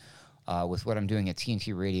learning with what I'm doing at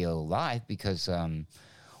TNT Radio Live, because,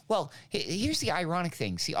 here's the ironic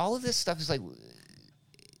thing. See, all of this stuff is like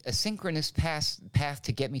a synchronous path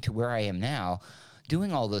to get me to where I am now,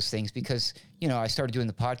 doing all those things, because, I started doing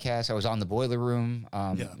the podcast. I was on the Boiler Room,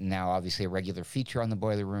 now obviously a regular feature on the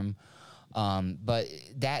Boiler Room, but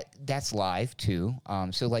that's live too.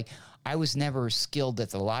 So like, I was never skilled at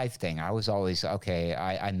the live thing. I was always, okay,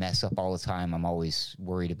 I mess up all the time. I'm always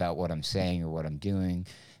worried about what I'm saying or what I'm doing.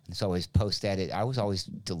 It's always post-edit. I was always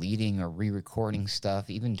deleting or re-recording stuff,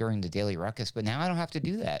 even during the Daily Ruckus. But now I don't have to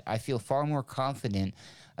do that. I feel far more confident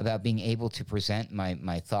about being able to present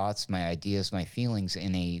my thoughts, my ideas, my feelings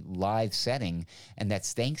in a live setting. And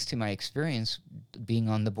that's thanks to my experience being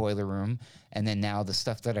on the Boiler Room. And then now the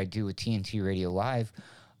stuff that I do with TNT Radio Live,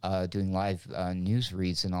 doing live news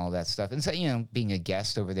reads and all that stuff. And so, being a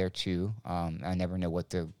guest over there too. I never know what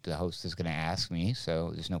the host is going to ask me.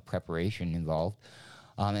 So there's no preparation involved.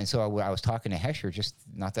 And so I was talking to Hesher just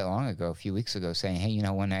not that long ago, a few weeks ago, saying, hey,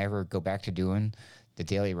 when I ever go back to doing the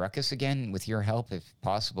Daily Ruckus again, with your help, if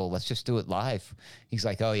possible, let's just do it live. He's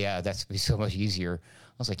like, oh, yeah, that's be so much easier.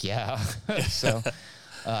 I was like, yeah. So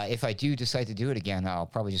if I do decide to do it again, I'll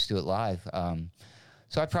probably just do it live.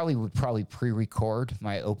 So I would pre-record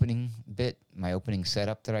my opening bit, my opening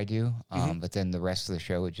setup that I do. But then the rest of the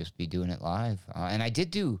show would just be doing it live. And I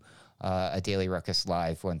did do a Daily Ruckus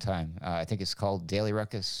live one time. I think it's called Daily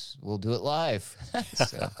Ruckus. We'll do it live.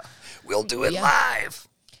 So, we'll do it live.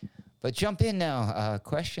 But jump in now.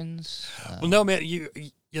 Questions? Well, no, man. You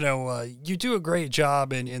do a great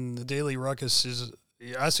job, and the Daily Ruckus is.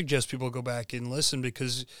 I suggest people go back and listen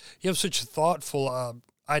because you have such thoughtful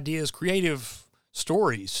ideas, creative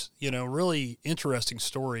stories. Really interesting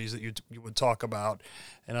stories that you would talk about,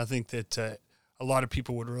 and I think that. A lot of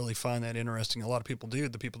people would really find that interesting. A lot of people do,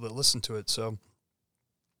 the people that listen to it. So,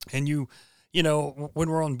 and when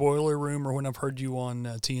we're on Boiler Room or when I've heard you on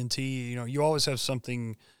TNT, you always have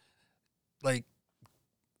something like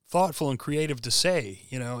thoughtful and creative to say.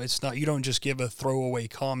 It's not, you don't just give a throwaway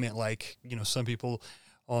comment like, some people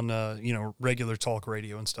on, regular talk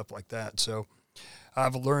radio and stuff like that. So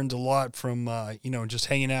I've learned a lot from, just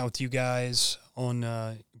hanging out with you guys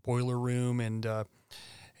on Boiler Room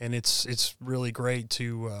and it's really great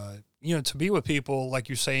to to be with people like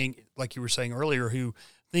you were saying earlier, who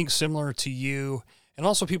think similar to you, and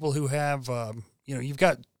also people who have you've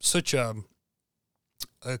got such a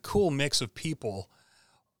cool mix of people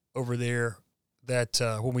over there that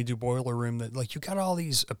when we do Boiler Room, that like you got all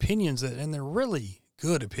these opinions and they're really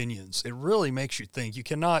good opinions. It really makes you think. You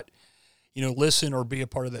cannot listen or be a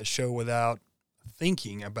part of that show without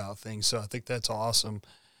thinking about things. So I think that's awesome.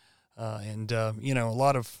 A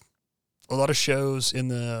lot of shows in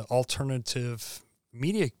the alternative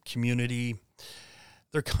media community,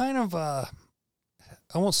 they're kind of, I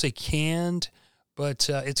won't say canned, but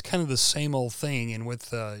it's kind of the same old thing. And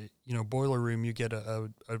with, Boiler Room, you get a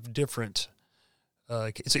different,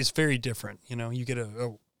 it's very different. You get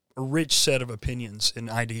a rich set of opinions and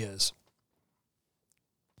ideas.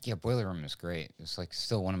 Yeah, Boiler Room is great. It's like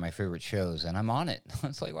still one of my favorite shows, and I'm on it.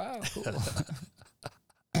 It's like, wow, cool.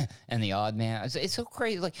 And the Odd Man. It's so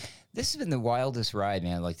crazy. Like, this has been the wildest ride,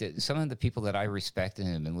 man. Like, some of the people that I respect and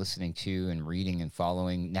have been listening to and reading and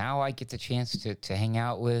following, now I get the chance to hang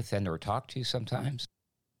out with and or talk to sometimes.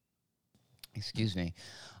 Excuse me.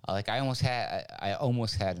 Like, I almost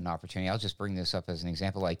had an opportunity. I'll just bring this up as an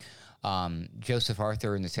example. Like, Joseph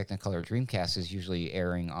Arthur in the Technicolor Dreamcast is usually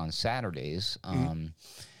airing on Saturdays.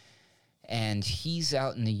 And he's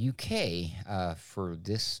out in the UK for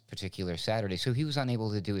this particular Saturday. So he was unable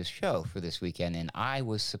to do his show for this weekend, and I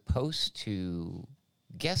was supposed to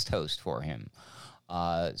guest host for him.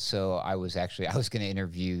 So I was going to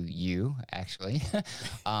interview you, actually.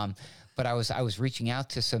 But I was reaching out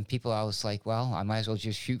to some people. I was like, well, I might as well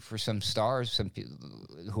just shoot for some stars, some people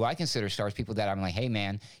who I consider stars, people that I'm like, hey,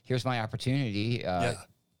 man, here's my opportunity.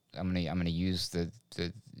 I'm gonna use the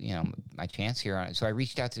my chance here on it. So I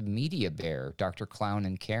reached out to Media Bear, Dr. Clown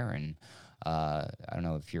and Karen. I don't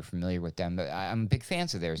know if you're familiar with them, but I'm big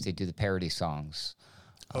fans of theirs. They do the parody songs.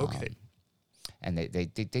 Okay. And they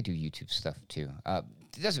do YouTube stuff too.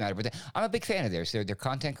 It doesn't matter, but I'm a big fan of theirs. They're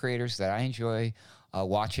content creators that I enjoy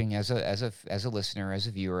watching as a listener, as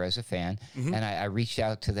a viewer, as a fan. Mm-hmm. And I reached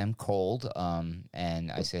out to them cold,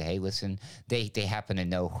 and I said, hey, listen, they happen to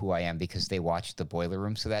know who I am because they watched the Boiler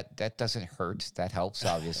Room, so that doesn't hurt. That helps,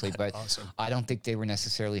 obviously. But awesome. I don't think they were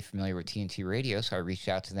necessarily familiar with TNT Radio, so I reached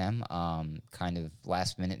out to them kind of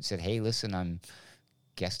last minute and said, hey, listen, I'm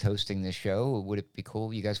guest hosting this show. Would it be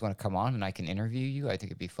cool? You guys want to come on and I can interview you? I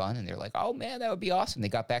think it'd be fun. And they're like, oh man, that would be awesome. They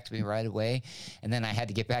got back to me right away. And then I had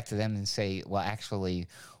to get back to them and say, well, actually,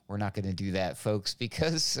 we're not going to do that, folks,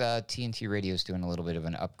 because TNT Radio is doing a little bit of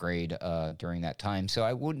an upgrade during that time. So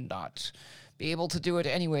I would not be able to do it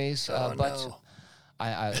anyways. But no.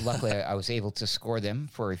 Luckily, I was able to score them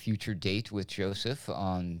for a future date with Joseph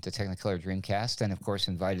on the Technicolor Dreamcast, and of course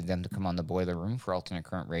invited them to come on the Boiler Room for Alternate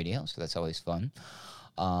Current Radio. So that's always fun.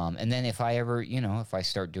 And then if I ever, if I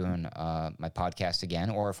start doing my podcast again,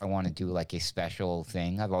 or if I want to do like a special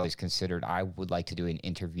thing, I've always considered I would like to do an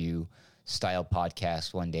interview style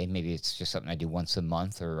podcast one day. Maybe it's just something I do once a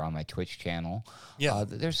month or on my Twitch channel. Yeah.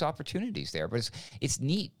 There's opportunities there, but it's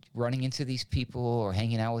neat running into these people or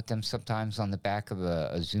hanging out with them sometimes on the back of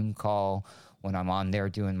a Zoom call when I'm on there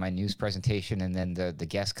doing my news presentation, and then the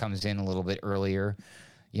guest comes in a little bit earlier.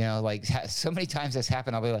 You know, like so many times that's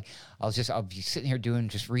happened. I'll be sitting here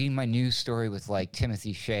just reading my news story with like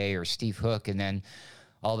Timothy Shea or Steve Hook, and then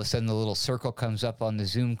all of a sudden the little circle comes up on the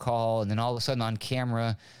Zoom call, and then all of a sudden on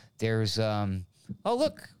camera there's oh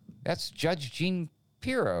look, that's Judge Gene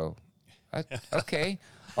Pirro. Okay.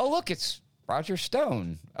 Oh look, it's Roger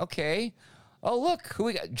Stone. Okay. Oh, look, who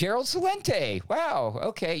we got? Gerald Celente. Wow.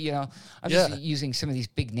 Okay. You know, I'm just using some of these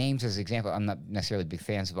big names as an example. I'm not necessarily big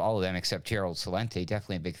fans of all of them except Gerald Celente.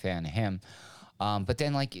 Definitely a big fan of him. But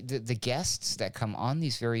then, like, the guests that come on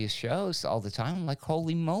these various shows all the time, I'm like,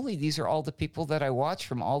 holy moly, these are all the people that I watch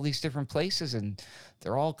from all these different places, and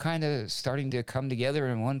they're all kind of starting to come together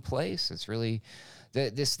in one place. It's really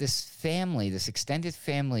this family, this extended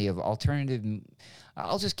family of alternative.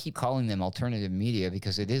 I'll just keep calling them alternative media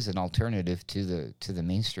because it is an alternative to the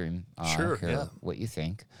mainstream. Sure, yeah. What you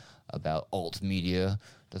think about alt media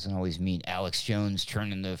doesn't always mean Alex Jones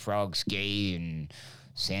turning the frogs gay and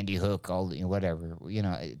Sandy Hook, whatever. You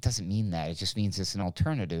know, it doesn't mean that. It just means it's an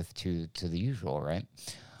alternative to the usual, right?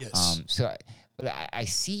 Yes. But I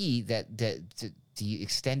see that the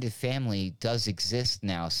extended family does exist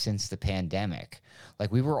now since the pandemic.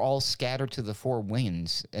 Like, we were all scattered to the four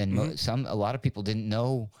winds, and a lot of people didn't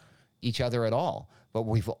know each other at all. But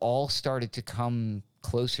we've all started to come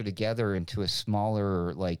closer together into a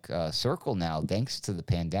smaller circle now, thanks to the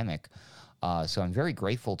pandemic. So I'm very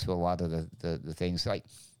grateful to a lot of the things. Like,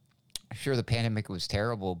 sure, the pandemic was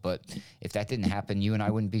terrible, but if that didn't happen, you and I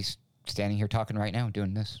wouldn't be standing here talking right now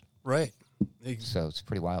doing this. Right. So it's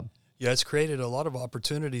pretty wild. Yeah, it's created a lot of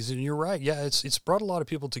opportunities, and you're right. Yeah, it's brought a lot of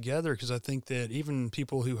people together, because I think that even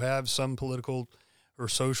people who have some political or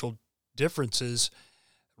social differences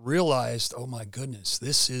realized, oh my goodness,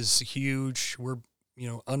 this is huge. We're,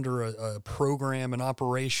 under a program, an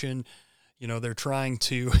operation. They're trying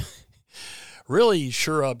to really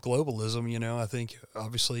shore up globalism. I think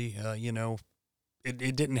obviously,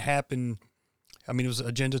 it didn't happen. I mean, it was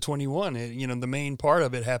Agenda 21. The main part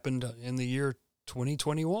of it happened in the year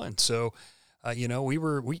 2021. So, we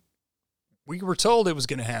were told it was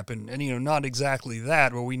going to happen, and, not exactly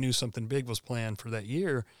that, but we knew something big was planned for that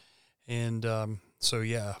year. And,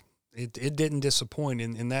 it didn't disappoint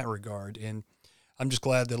in that regard. And I'm just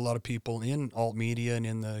glad that a lot of people in alt media and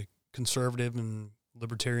in the conservative and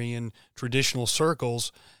libertarian traditional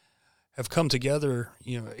circles have come together,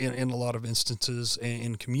 in a lot of instances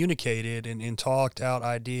and communicated and talked out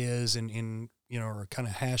ideas and are kind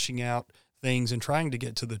of hashing out things and trying to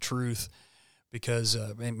get to the truth, because,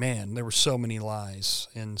 man, there were so many lies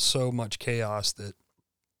and so much chaos that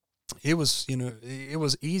it was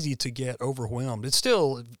easy to get overwhelmed. It's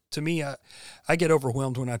still, to me, I get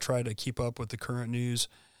overwhelmed when I try to keep up with the current news.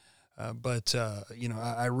 But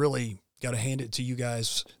I really got to hand it to you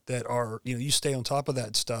guys that are, you stay on top of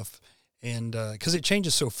that stuff. And because it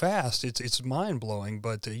changes so fast, it's mind blowing.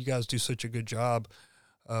 But you guys do such a good job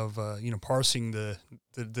of parsing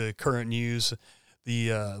the current news,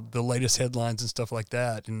 the latest headlines and stuff like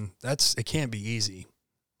that, and it can't be easy.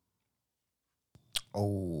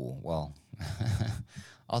 Oh well,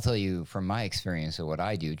 I'll tell you from my experience of what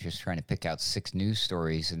I do, just trying to pick out 6 news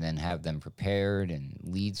stories and then have them prepared and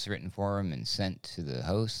leads written for them and sent to the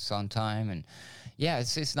hosts on time. And yeah,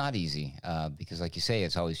 it's not easy because, like you say,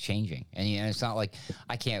 it's always changing. And it's not like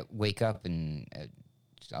I can't wake up and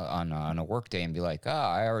on a work day and be like,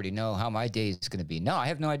 I already know how my day is going to be. No, I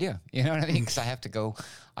have no idea. You know what I mean? Because I have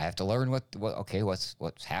to learn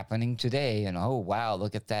what's happening today. And oh wow,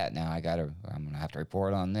 look at that. Now I'm going to have to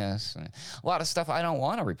report on this. And a lot of stuff I don't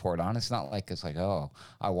want to report on. It's not like oh,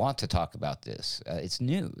 I want to talk about this. It's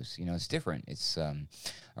news. It's different. It's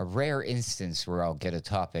a rare instance where I'll get a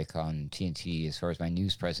topic on TNT as far as my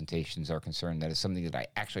news presentations are concerned that is something that I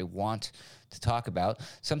actually want to talk about.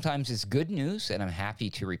 Sometimes it's good news, and I'm happy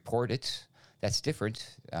to report it. That's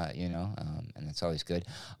different, and that's always good.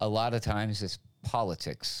 A lot of times it's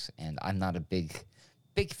politics, and I'm not a big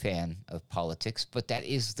fan of politics, but that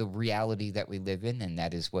is the reality that we live in, and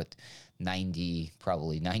that is what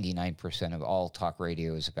probably 99% of all talk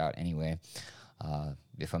radio is about anyway.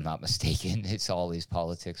 If I'm not mistaken, it's always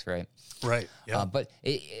politics, right? Right. Yeah. But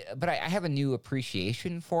I have a new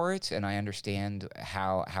appreciation for it, and I understand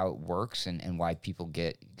how it works and why people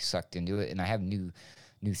get sucked into it. And I have new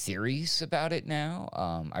theories about it now.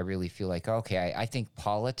 I really feel like, okay, I think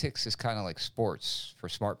politics is kind of like sports for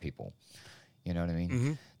smart people. You know what I mean?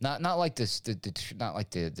 Mm-hmm. Not like this, not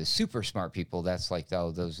like the super smart people. That's like,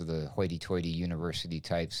 oh, those are the hoity-toity university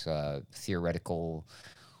types, theoretical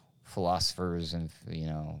philosophers and, you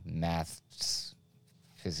know, math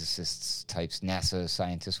physicists types, NASA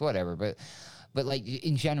scientists, whatever. But like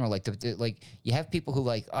in general, like like you have people who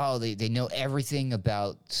like, oh, they know everything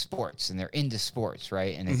about sports and they're into sports,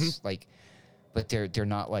 right? And it's like, but they're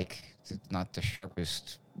not like, not the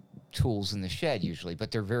sharpest tools in the shed usually,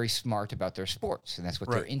 but they're very smart about their sports, and that's what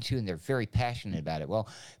they're into, and they're very passionate about it. Well,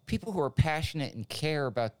 people who are passionate and care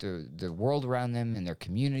about the world around them and their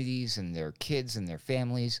communities and their kids and their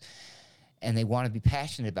families, and they want to be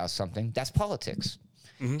passionate about something, that's politics.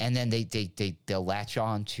 And then they'll latch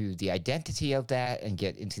on to the identity of that and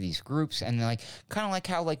get into these groups, and like kind of like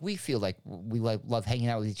how like we feel like we love hanging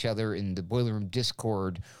out with each other in the boiler room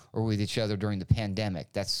Discord or with each other during the pandemic.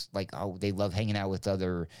 That's like, oh, they love hanging out with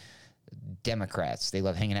other Democrats. They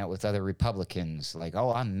love hanging out with other Republicans. Like,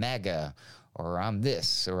 oh, I'm MAGA, or I'm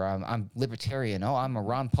this, or I'm libertarian. Oh, I'm a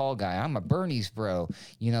Ron Paul guy. I'm a Bernie's bro.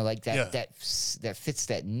 You know, like that that fits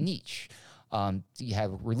that niche. You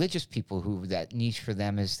have religious people who that niche for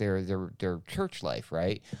them is their church life,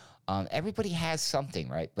 right? Everybody has something,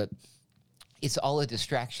 right? But it's all a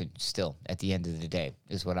distraction still at the end of the day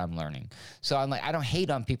is what I'm learning. So I'm like, I don't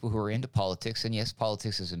hate on people who are into politics, and yes,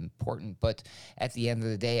 politics is important, but at the end of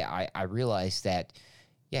the day, I realize that,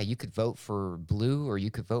 yeah, you could vote for blue or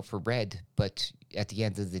you could vote for red, but at the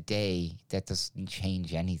end of the day, that doesn't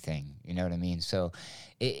change anything. You know what I mean? So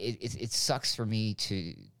it sucks for me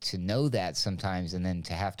to know that sometimes, and then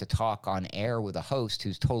to have to talk on air with a host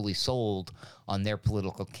who's totally sold on their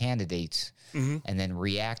political candidates, and then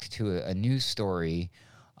react to a news story.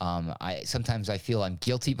 Sometimes I feel I'm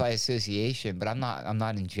guilty by association, but I'm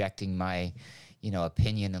not injecting my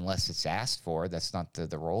opinion unless it's asked for. That's not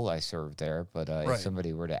the role I serve there. But if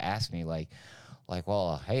somebody were to ask me like,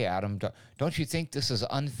 well, hey, Adam, don't you think this is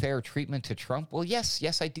unfair treatment to Trump? Well,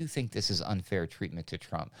 yes, I do think this is unfair treatment to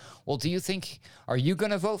Trump. Well, are you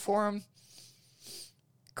going to vote for him?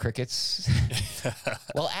 Crickets.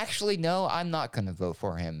 Well, actually, no, I'm not going to vote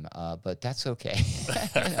for him, but that's okay.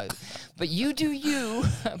 But you do you.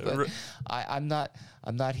 But I'm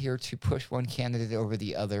not here to push one candidate over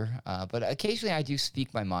the other. But occasionally, I do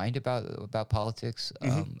speak my mind about politics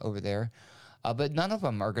over there. But none of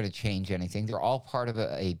them are going to change anything. They're all part of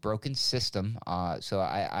a broken system. So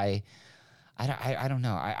I don't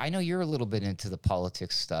know. I know you're a little bit into the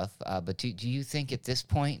politics stuff, but do you think at this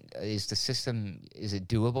point is it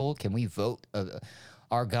doable? Can we vote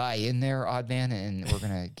our guy in there, odd man, and we're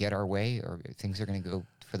going to get our way, or things are going to go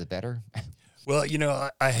for the better? Well,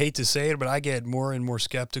 I hate to say it, but I get more and more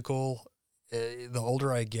skeptical the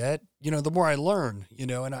older I get. The more I learn.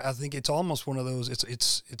 And I think it's almost one of those.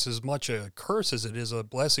 It's as much a curse as it is a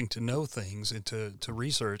blessing to know things and to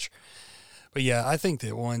research. But yeah, I think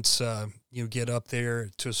that once you get up there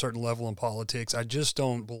to a certain level in politics, I just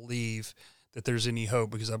don't believe that there's any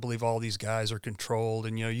hope, because I believe all these guys are controlled.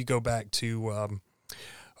 And you go back to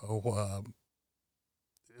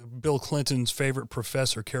Bill Clinton's favorite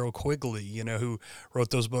professor, Carol Quigley, who wrote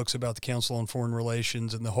those books about the Council on Foreign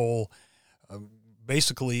Relations and the whole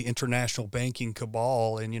basically international banking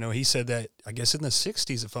cabal. And he said that, I guess in the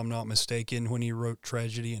 60s, if I'm not mistaken, when he wrote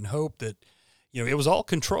Tragedy and Hope, that it was all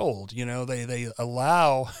controlled. They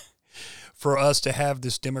allow for us to have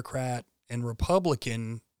this Democrat and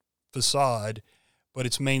Republican facade, but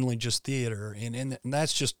it's mainly just theater. And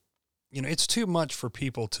that's just, it's too much for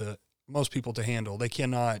most people to handle. They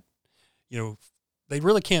cannot, they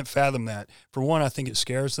really can't fathom that. For one, I think it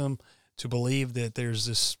scares them to believe that there's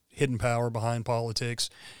this hidden power behind politics.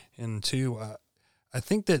 And two, I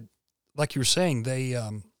think that, like you were saying,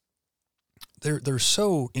 they're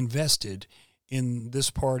so invested in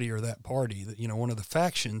this party or that party, that, one of the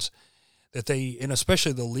factions, that and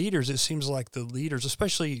especially the leaders, it seems like the leaders,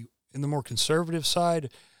 especially in the more conservative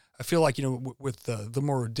side, I feel like, with the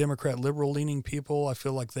more Democrat liberal leaning people, I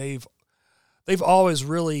feel like they've always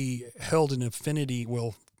really held an affinity,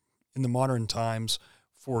 well, in the modern times,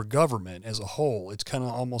 for government as a whole. It's kind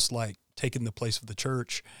of almost like taking the place of the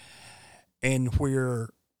church. And where,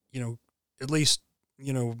 at least,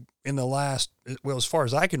 in the last, well, as far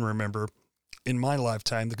as I can remember, in my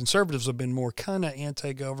lifetime, the conservatives have been more kind of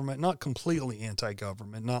anti-government, not completely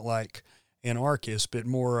anti-government, not like anarchists, but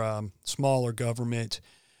more smaller government,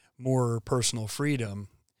 more personal freedom.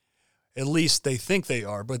 At least they think they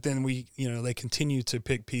are. But then they continue to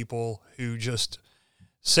pick people who just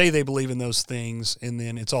say they believe in those things, and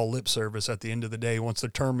then it's all lip service at the end of the day. Once the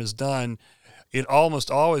term is done, it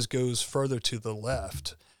almost always goes further to the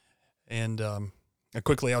left. And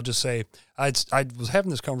quickly, I'll just say, I was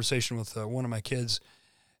having this conversation with one of my kids,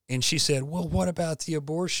 and she said, well, what about the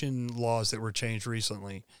abortion laws that were changed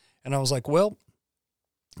recently? And I was like, well,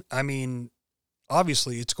 I mean,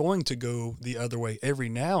 obviously it's going to go the other way every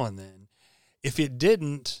now and then. If it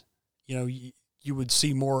didn't, you would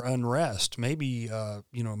see more unrest, maybe,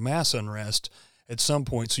 mass unrest at some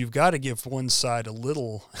point. So you've got to give one side a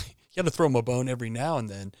little, you got to throw them a bone every now and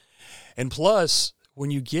then. And plus,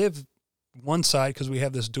 when you give one side, because we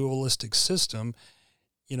have this dualistic system,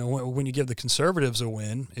 when you give the conservatives a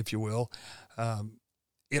win, if you will,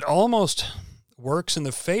 it almost works in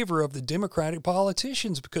the favor of the Democratic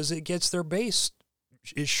politicians because it gets their base,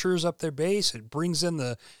 it shores up their base, it brings in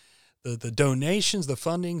the donations, the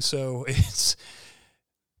funding. So it's,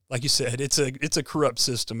 like you said, it's a corrupt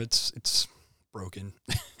system. It's broken.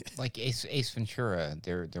 Like Ace Ventura,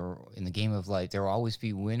 they're in the game of life. There will always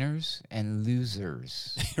be winners and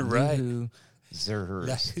losers. Right.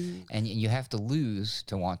 Losers. And you have to lose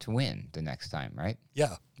to want to win the next time, right?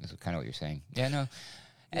 Yeah. That's kind of what you're saying. Yeah, no.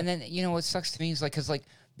 And then, what sucks to me is because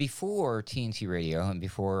before TNT Radio and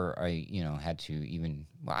before I, had to even,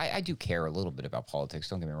 well, I do care a little bit about politics,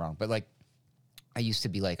 don't get me wrong, but I used to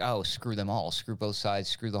be like, oh, screw them all, screw both sides,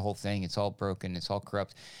 screw the whole thing, it's all broken, it's all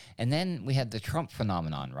corrupt. And then we had the Trump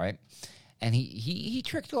phenomenon, right? And he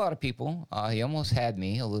tricked a lot of people. He almost had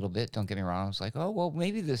me a little bit. Don't get me wrong. I was like, oh well,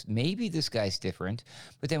 maybe this guy's different.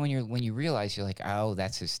 But then when you realize, you're like, oh,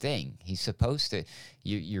 that's his thing. He's supposed to.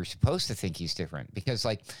 You're supposed to think he's different because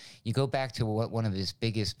you go back to what one of his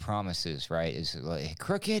biggest promises, right? Is like,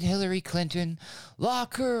 crooked Hillary Clinton,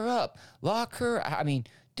 lock her up, lock her. I mean,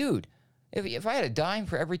 dude. If I had a dime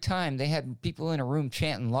for every time they had people in a room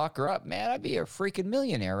chanting "lock her up," man, I'd be a freaking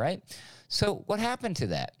millionaire, right? So what happened to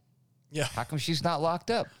that? Yeah. How come she's not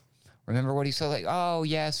locked up? Remember what he said? Like, oh,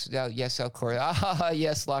 yes, of course.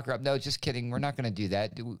 Yes, lock her up. No, just kidding. We're not going to do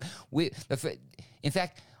that. In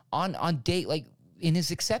fact, on date, in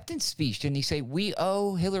his acceptance speech, didn't he say, we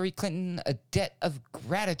owe Hillary Clinton a debt of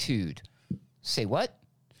gratitude? Say what?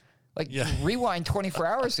 Rewind 24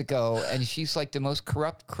 hours ago, and she's like the most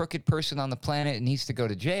corrupt, crooked person on the planet and needs to go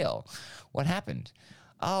to jail. What happened?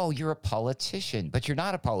 Oh, you're a politician, but you're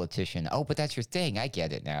not a politician. Oh, but that's your thing. I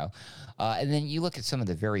get it now. And then you look at some of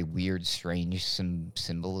the very weird, strange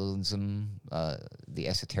symbolism, the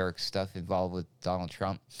esoteric stuff involved with Donald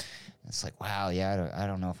Trump. It's like, wow, yeah, I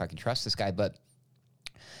don't know if I can trust this guy, but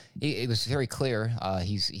it was very clear.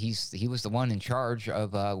 He was the one in charge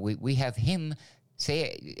of. We have him.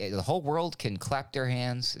 Say the whole world can clap their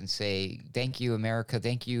hands and say, thank you, America.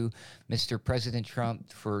 Thank you, Mr. President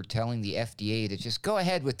Trump, for telling the FDA to just go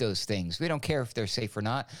ahead with those things. We don't care if they're safe or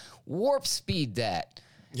not. Warp speed that.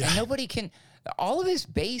 Yeah. And nobody can. All of his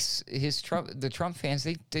base, the Trump fans,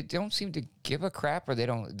 they don't seem to give a crap, or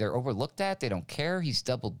they're overlooked at. They don't care. He's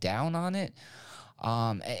doubled down on it.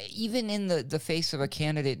 Even in the face of a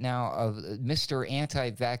candidate now of Mr.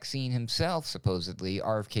 Anti-Vaccine himself, supposedly,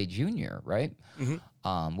 RFK Jr., right?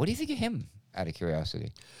 Mm-hmm. What do you think of him, out of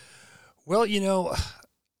curiosity? Well,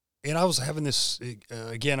 and I was having this,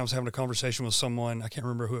 again, I was having a conversation with someone, I can't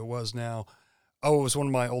remember who it was now. Oh, it was one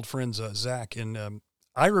of my old friends, Zach, and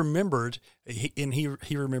I remembered, and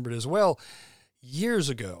he remembered as well, years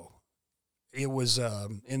ago. It was,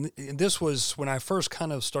 and this was when I first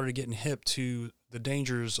kind of started getting hip to the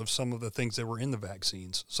dangers of some of the things that were in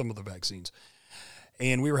some of the vaccines.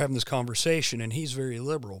 And we were having this conversation, and he's very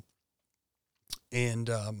liberal. And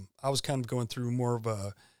I was kind of going through more of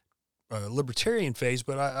a libertarian phase,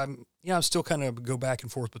 but I'm still kind of go back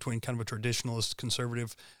and forth between kind of a traditionalist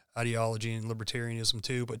conservative ideology and libertarianism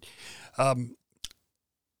too. But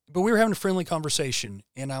we were having a friendly conversation,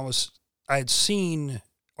 and I had seen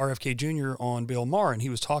RFK Jr. on Bill Maher, and he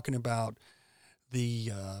was talking about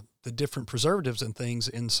the different preservatives and things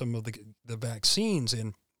in some of the vaccines.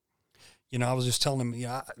 And, I was just telling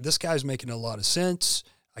him, this guy's making a lot of sense.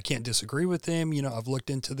 I can't disagree with him. I've looked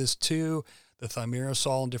into this too, the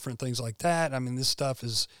thimerosal and different things like that. I mean, this stuff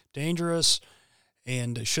is dangerous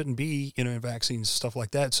and it shouldn't be, in vaccines, stuff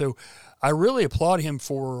like that. So I really applaud him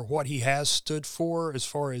for what he has stood for as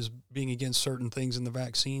far as being against certain things in the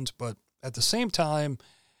vaccines. But at the same time,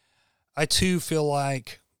 I too feel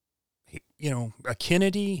like, a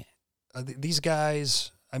Kennedy, these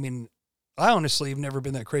guys, I mean, I honestly have never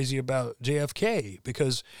been that crazy about JFK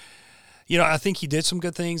because, I think he did some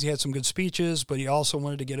good things. He had some good speeches, but he also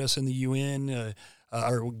wanted to get us in the UN,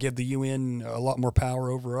 or give the UN a lot more power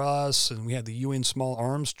over us. And we had the UN Small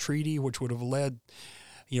Arms Treaty, which would have led,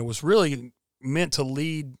 was really meant to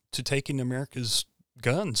lead to taking America's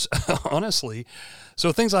guns, honestly.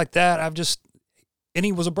 So things like that, And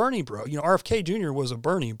he was a Bernie bro. RFK Jr. was a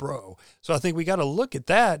Bernie bro. So I think we got to look at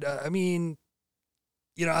that. I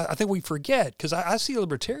think we forget, because I see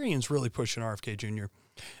libertarians really pushing RFK Jr.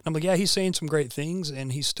 And I'm like, yeah, he's saying some great things,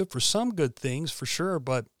 and he stood for some good things for sure.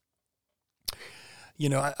 But,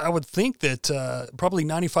 I would think that probably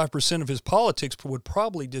 95% of his politics would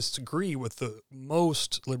probably disagree with the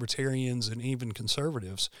most libertarians and even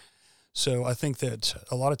conservatives. So I think that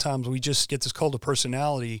a lot of times we just get this cult of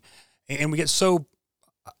personality, and we get so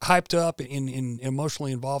hyped up and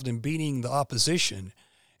emotionally involved in beating the opposition.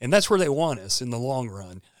 And that's where they want us in the long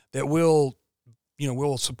run, that we'll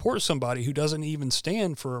support somebody who doesn't even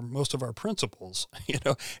stand for most of our principles,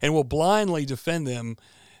 and we'll blindly defend them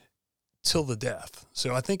till the death.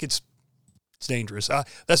 So I think it's dangerous.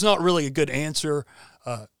 That's not really a good answer.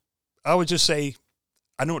 I would just say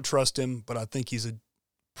I don't trust him, but I think he's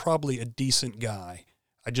probably a decent guy.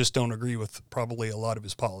 I just don't agree with probably a lot of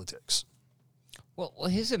his politics. Well,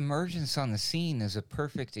 his emergence on the scene is a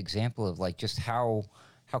perfect example of like just how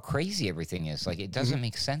crazy everything is. Like, it doesn't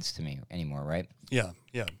make sense to me anymore, right? Yeah.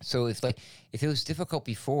 So if it was difficult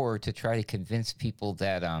before to try to convince people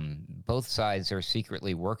that both sides are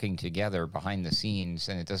secretly working together behind the scenes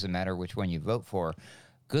and it doesn't matter which one you vote for,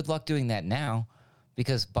 good luck doing that now,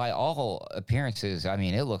 because by all appearances,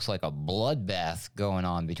 it looks like a bloodbath going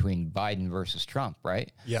on between Biden versus Trump,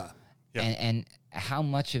 right? Yeah. And how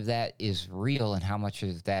much of that is real and how much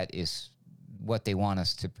of that is what they want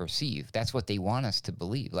us to perceive? That's what they want us to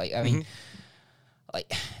believe.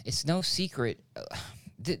 It's no secret.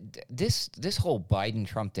 This whole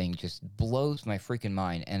Biden-Trump thing just blows my freaking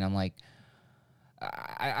mind. And I'm like,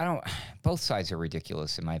 I don't, both sides are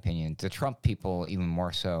ridiculous in my opinion. The Trump people even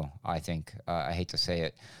more so, I think. I hate to say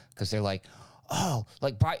it, because they're like, oh,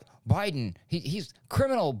 like Biden, he's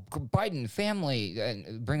criminal, Biden family,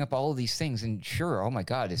 and bring up all of these things. And sure, oh my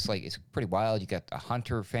God, it's pretty wild. You got the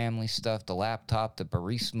Hunter family stuff, the laptop, the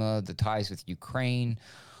Burisma, the ties with Ukraine,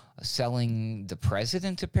 selling the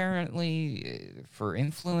president apparently for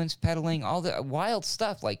influence peddling, all the wild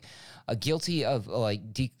stuff, like guilty of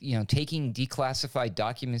taking declassified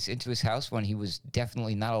documents into his house when he was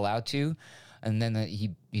definitely not allowed to. And then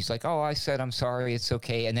he's like, oh, I said, I'm sorry, it's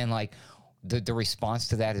okay. And then the response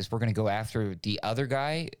to that is we're going to go after the other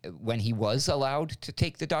guy when he was allowed to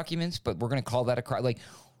take the documents, but we're going to call that a crime. Like,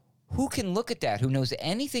 who can look at that? Who knows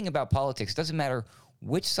anything about politics? Doesn't matter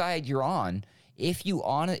which side you're on. If you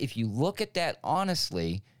look at that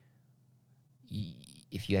honestly,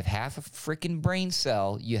 if you have half a freaking brain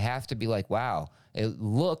cell, you have to be like, wow, it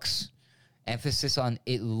looks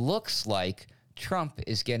like Trump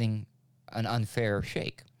is getting an unfair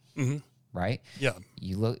shake. Mm-hmm. Right? Yeah.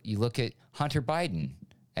 You look at Hunter Biden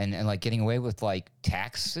and like getting away with like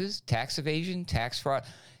taxes, tax evasion, tax fraud.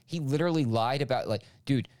 He literally lied about, like,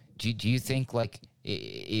 dude, do you think like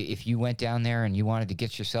if you went down there and you wanted to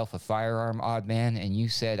get yourself a firearm, odd man, and you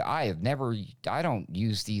said, I don't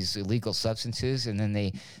use these illegal substances, and then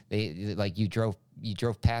they like you drove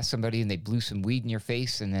past somebody and they blew some weed in your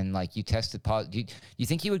face and then like you tested positive, do you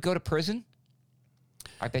think you would go to prison?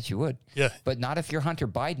 I bet you would. Yeah. But not if you're Hunter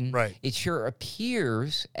Biden. Right. It sure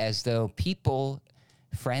appears as though people,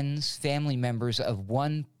 friends, family members of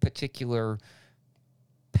one particular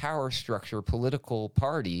power structure, political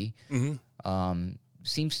party,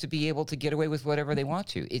 seems to be able to get away with whatever they want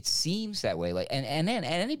to. It seems that way. Like, and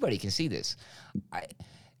anybody can see this.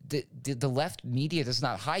 The left media does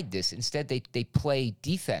not hide this. Instead, they play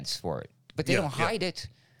defense for it, but they don't hide it.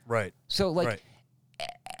 Right. So like,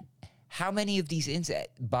 how many of these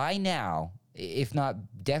by now, if not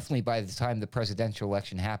definitely by the time the presidential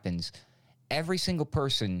election happens, every single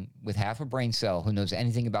person with half a brain cell who knows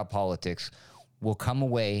anything about politics will come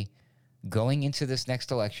away going into this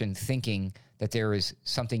next election thinking that there is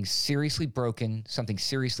something seriously broken, something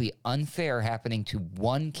seriously unfair happening to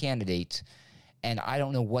one candidate. And I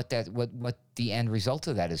don't know what the end result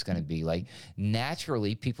of that is going to be. Like,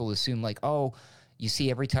 naturally, people assume like, oh, you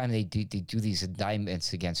see, every time they do these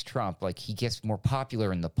indictments against Trump, like, he gets more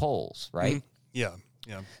popular in the polls, right? Mm-hmm.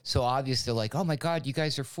 Yeah. So obviously, they're like, oh my God, you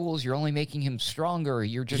guys are fools. You're only making him stronger.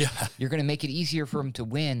 You're going to make it easier for him to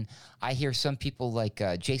win. I hear some people like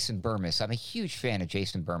Jason Burmis. I'm a huge fan of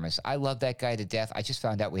Jason Burmis. I love that guy to death. I just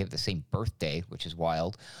found out we have the same birthday, which is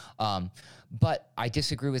wild. But I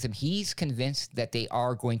disagree with him. He's convinced that they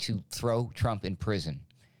are going to throw Trump in prison.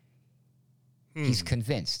 He's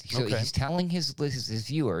convinced. So he's telling his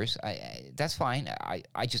viewers, that's fine.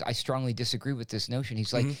 I strongly disagree with this notion.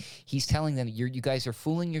 He's like, he's telling them, you guys are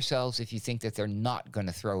fooling yourselves if you think that they're not going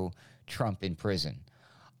to throw Trump in prison.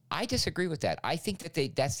 I disagree with that. I think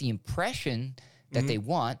that that's the impression that they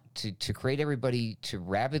want to create everybody to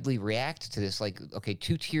rapidly react to this, like, okay,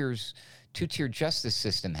 two-tier justice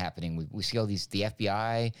system happening. We see all these, the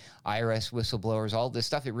FBI, IRS whistleblowers, all this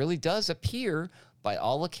stuff. It really does appear, by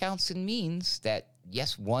all accounts and means, that,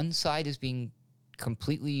 yes, one side is being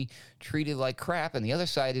completely treated like crap, and the other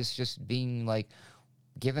side is just being, like,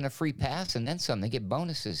 given a free pass and then some. They get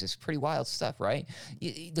bonuses. It's pretty wild stuff, right?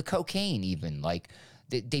 The cocaine even, like,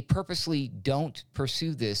 they purposely don't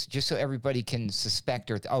pursue this just so everybody can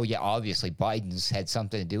suspect, or, oh, yeah, obviously Biden's had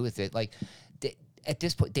something to do with it. Like, at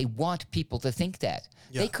this point, they want people to think that.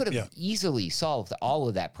 They could have easily solved all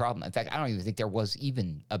of that problem. In fact, I don't even think there was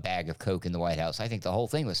even a bag of coke in the White House. I think the whole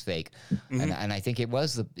thing was fake. And I think it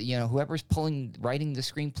was whoever's writing the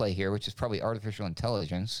screenplay here, which is probably artificial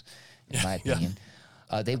intelligence, in my opinion.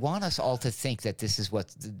 They want us all to think that this is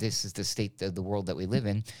the state of the world that we live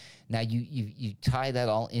in. Now, you tie that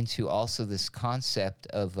all into also this concept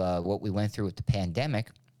of what we went through with the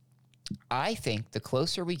pandemic. I think the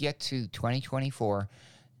closer we get to 2024,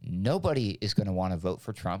 nobody is going to want to vote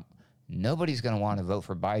for Trump. Nobody's going to want to vote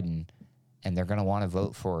for Biden, and they're going to want to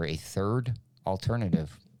vote for a third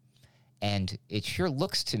alternative. And it sure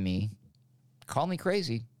looks to me, call me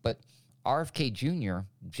crazy, but RFK Jr.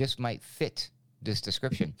 just might fit this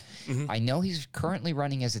description. I know he's currently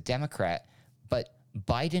running as a Democrat, but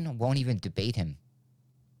Biden won't even debate him.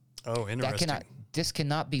 Oh, interesting. This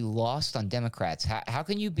cannot be lost on Democrats. How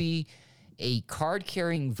can you be a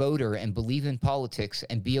card-carrying voter and believe in politics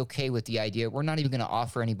and be okay with the idea we're not even going to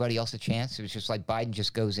offer anybody else a chance? It was just like Biden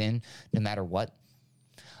just goes in no matter what.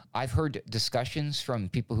 I've heard discussions from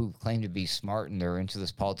people who claim to be smart and they're into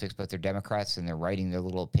this politics, but they're Democrats and they're writing their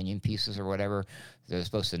little opinion pieces or whatever they're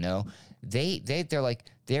supposed to know. They're like,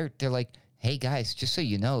 hey guys, just so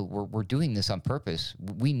you know, we're doing this on purpose.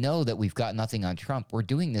 We know that we've got nothing on Trump. We're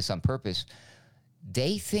doing this on purpose.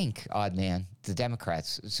 They think, odd man, the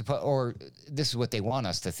Democrats, or this is what they want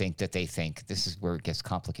us to think that they think. This is where it gets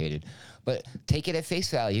complicated. But take it at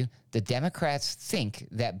face value. The Democrats think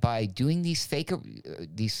that by doing these fake,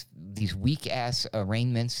 these weak-ass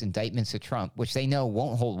arraignments, indictments of Trump, which they know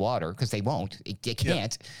won't hold water because they won't. It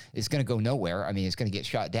can't. It's going to go nowhere. I mean, it's going to get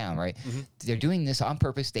shot down, right? They're doing this on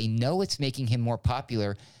purpose. They know it's making him more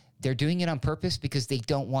popular. They're doing it on purpose because they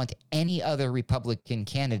don't want any other Republican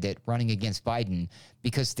candidate running against Biden,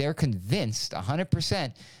 because they're convinced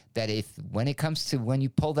 100% that when it comes to when you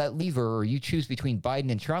pull that lever or you choose between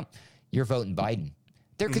Biden and Trump, you're voting Biden.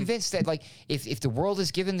 They're convinced that, like, if the world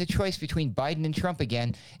is given the choice between Biden and Trump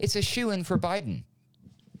again, it's a shoo-in for Biden.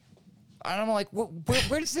 And I'm like,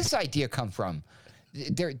 where does this idea come from?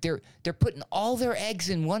 They're putting all their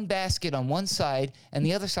eggs in one basket on one side, and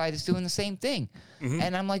the other side is doing the same thing.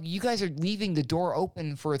 And I'm like, you guys are leaving the door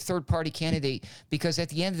open for a third-party candidate, because at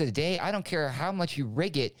the end of the day, I don't care how much you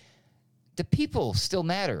rig it, the people still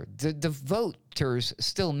matter. The voters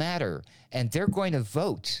still matter, and they're going to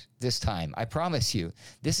vote this time. I promise you.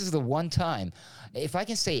 This is the one time. If I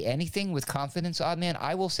can say anything with confidence, odd man,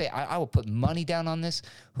 I will say I will put money down on this.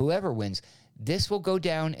 Whoever wins, this will go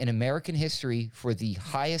down in American history for the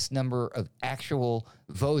highest number of actual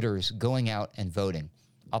voters going out and voting.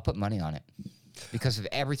 I'll put money on it because of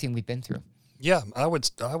everything we've been through. Yeah, I would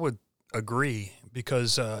agree,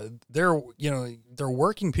 because they're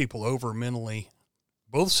working people over mentally,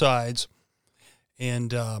 both sides,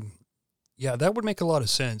 and that would make a lot of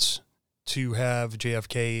sense to have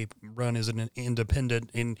JFK run as an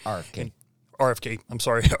independent in RFK. I'm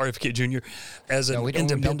sorry, RFK Jr. as an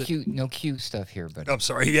independent. No Q stuff here, but I'm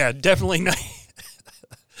sorry. Yeah, definitely not.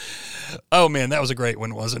 Oh man, that was a great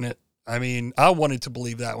one, wasn't it? I mean, I wanted to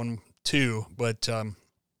believe that one too, but I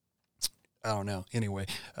don't know. Anyway,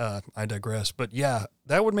 I digress. But yeah,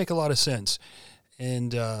 that would make a lot of sense.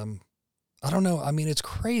 And I don't know. I mean, it's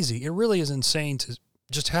crazy. It really is insane to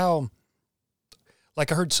just how. Like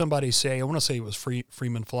I heard somebody say, I want to say it was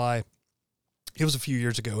Freeman Fly. It was a few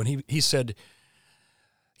years ago, and he said,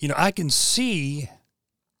 I can see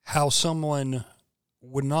how someone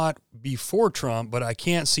would not be for Trump, but I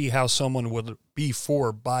can't see how someone would be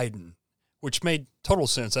for Biden, which made total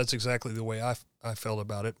sense. That's exactly the way I felt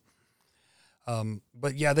about it.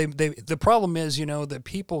 But yeah, the problem is, that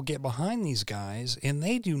people get behind these guys and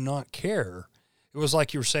they do not care. It was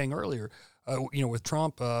like you were saying earlier, with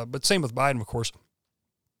Trump, but same with Biden, of course.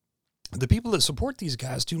 The people that support these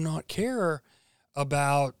guys do not care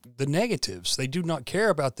about the negatives. They do not care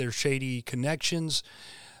about their shady connections,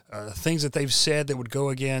 things that they've said that would go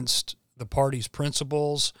against the party's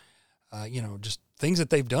principles, just things that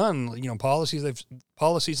they've done, policies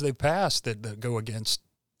they've passed that go against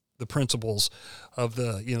the principles of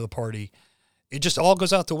the party. it just all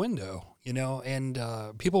goes out the window, and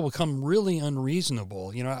people become really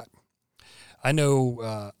unreasonable. I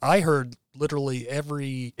know I heard literally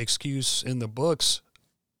every excuse in the books,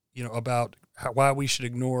 about why we should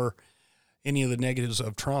ignore any of the negatives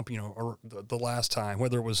of Trump, or the last time,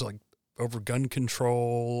 whether it was like over gun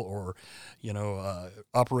control or,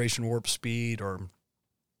 Operation Warp Speed or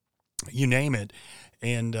you name it.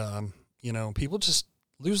 And, people just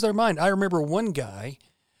lose their mind. I remember one guy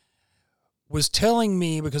was telling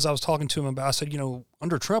me, because I was talking to him about, I said,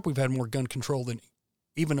 under Trump, we've had more gun control than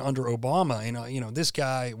even under Obama. And, this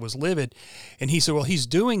guy was livid. And he said, well, he's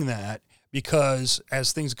doing that because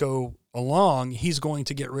as things go along, he's going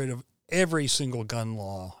to get rid of every single gun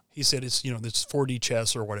law. He said it's, this 4D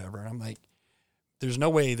chess or whatever. And I'm like, there's no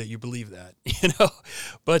way that you believe that,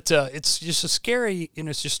 but it's just a scary,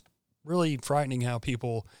 it's just really frightening how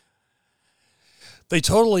people, they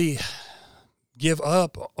totally give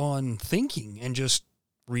up on thinking and just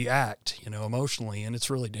react, emotionally. And it's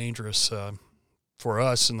really dangerous for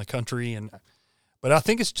us in the country. But I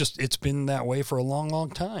think it's been that way for a long,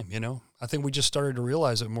 long time. I think we just started to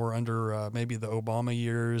realize it more under maybe the Obama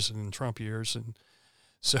years and Trump years. And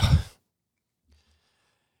so.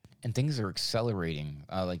 And things are accelerating.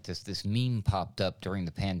 Like this meme popped up during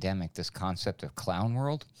the pandemic, this concept of clown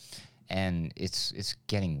world. And it's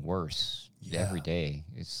getting worse every day.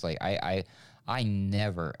 It's like, I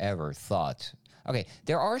never, ever thought. Okay,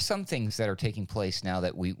 there are some things that are taking place now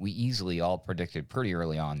that we easily all predicted pretty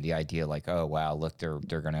early on. The idea, like, oh wow, look, they're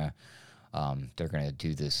gonna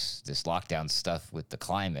do this lockdown stuff with the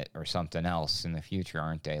climate or something else in the future,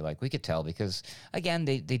 aren't they? Like, we could tell because again,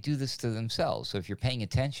 they do this to themselves. So if you're paying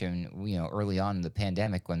attention, early on in the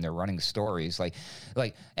pandemic when they're running stories,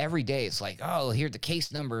 like every day it's like, oh, here are the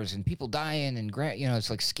case numbers and people dying and it's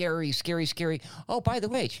like scary. Oh, by the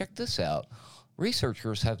way, check this out.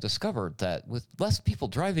 Researchers have discovered that with less people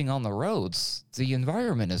driving on the roads, the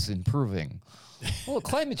environment is improving. Well,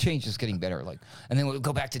 climate change is getting better. And then we'll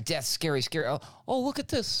go back to death, scary. Oh, look at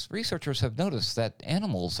this. Researchers have noticed that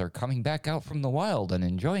animals are coming back out from the wild and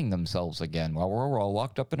enjoying themselves again while we're all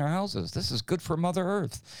locked up in our houses. This is good for Mother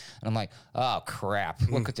Earth. And I'm like, oh, crap.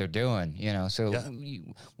 Look what they're doing. So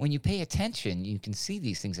when you pay attention, you can see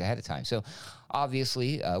these things ahead of time. So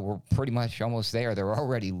obviously, we're pretty much almost there. They're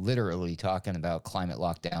already literally talking about climate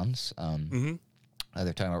lockdowns.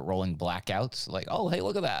 They're talking about rolling blackouts. Like, oh, hey,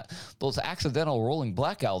 look at that. Those accidental rolling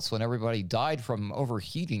blackouts when everybody died from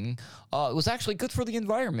overheating, it was actually good for the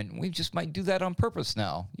environment. We just might do that on purpose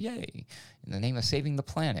now. Yay. In the name of saving the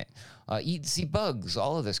planet. Eat the bugs,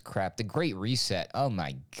 all of this crap. The Great Reset. Oh,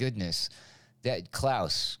 my goodness. That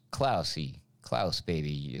Klaus,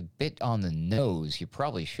 baby, a bit on the nose. You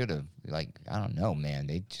probably should have, I don't know, man.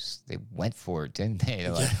 They went for it, didn't they?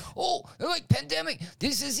 They're like, pandemic,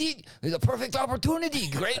 this is it. The perfect opportunity.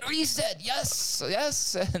 Great Reset. Yes.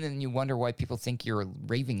 And then you wonder why people think you're a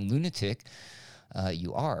raving lunatic.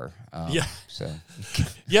 You are. So.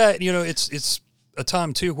 Yeah, it's a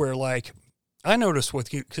time, too, where, I noticed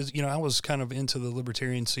with you, because, I was kind of into the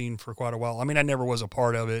libertarian scene for quite a while. I mean, I never was a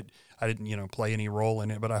part of it. I didn't, play any role in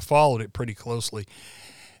it, but I followed it pretty closely.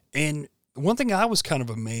 And one thing I was kind of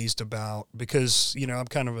amazed about, because, I'm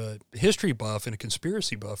kind of a history buff and a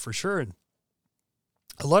conspiracy buff for sure. And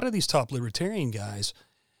a lot of these top libertarian guys,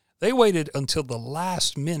 they waited until the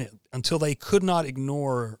last minute, until they could not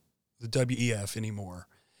ignore the WEF anymore.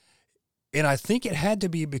 And I think it had to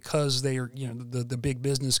be because they are, the big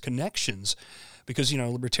business connections, because,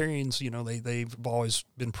 libertarians, they've always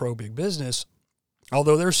been pro big business.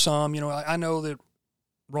 Although there's some, I know that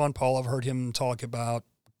Ron Paul, I've heard him talk about,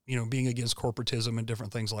 being against corporatism and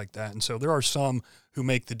different things like that. And so there are some who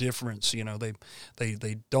make the difference.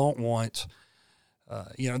 They don't want,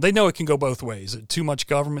 they know it can go both ways. Too much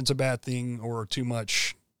government's a bad thing, or too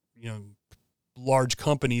much, large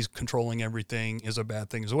companies controlling everything is a bad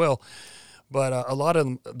thing as well. But a lot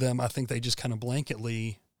of them, I think they just kind of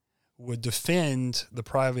blanketly would defend the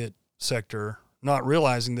private sector, not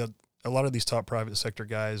realizing that a lot of these top private sector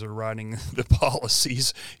guys are writing the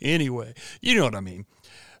policies anyway. You know what I mean?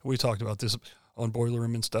 We talked about this on Boiler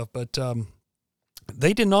Room and stuff, but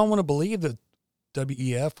they did not want to believe that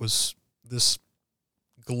WEF was this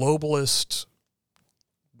globalist,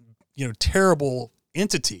 terrible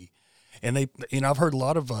entity. And I've heard a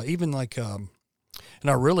lot of even and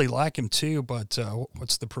I really like him too, but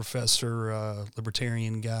what's the professor,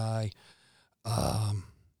 libertarian guy? Oh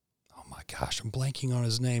my gosh, I'm blanking on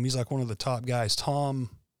his name. He's like one of the top guys, Tom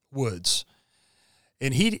Woods.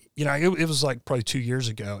 And he, it was like probably 2 years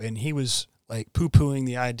ago, and he was like poo-pooing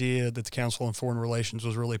the idea that the Council on Foreign Relations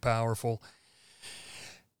was really powerful.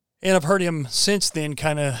 And I've heard him since then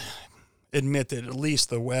kind of admit that at least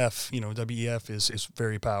the WEF, WEF is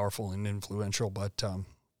very powerful and influential, but,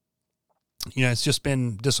 it's just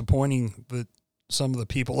been disappointing that some of the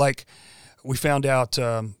people, like we found out,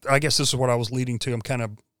 I guess this is what I was leading to. I'm kind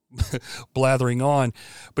of blathering on,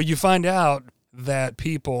 but you find out that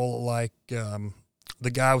people like, the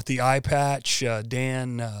guy with the eye patch,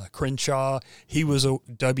 Dan Crenshaw, he was a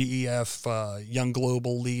WEF young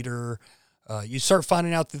global leader. You start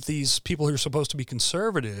finding out that these people who are supposed to be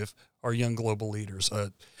conservative are young global leaders.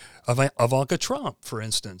 Ivanka Trump, for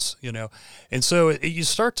instance, And so you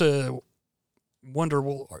start to wonder,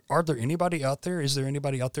 well, are there anybody out there? Is there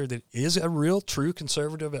anybody out there that is a real, true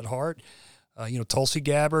conservative at heart? Tulsi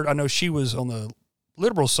Gabbard, I know she was on the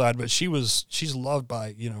liberal side, but she's loved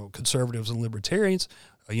by, conservatives and libertarians,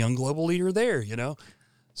 a young global leader there,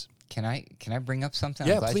 Can I bring up something?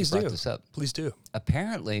 Yeah, I'm glad please you brought do. this up. Please do.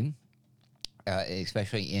 Apparently,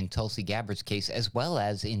 especially in Tulsi Gabbard's case, as well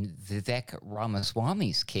as in Vivek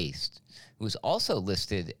Ramaswamy's case, who was also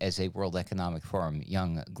listed as a World Economic Forum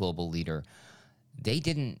young global leader, they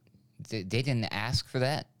didn't ask for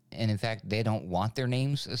that, and in fact, they don't want their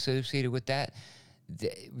names associated with that.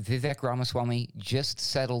 Vivek Ramaswamy just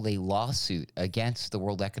settled a lawsuit against the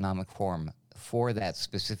World Economic Forum for that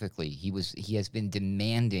specifically. He has been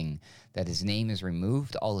demanding that his name is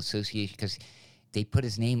removed, all association, because they put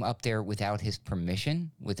his name up there without his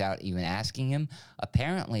permission, without even asking him.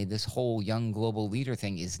 Apparently, this whole young global leader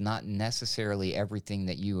thing is not necessarily everything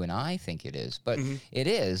that you and I think it is, but it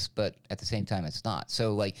is, but at the same time, it's not.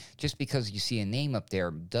 So, just because you see a name up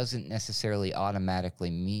there doesn't necessarily automatically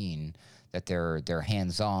mean that they're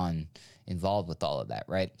hands-on involved with all of that,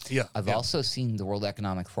 right? Yeah. I've also seen the World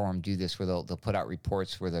Economic Forum do this where they'll put out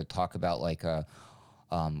reports where they'll talk about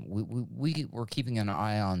we're keeping an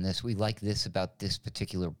eye on this. We like this about this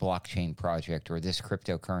particular blockchain project or this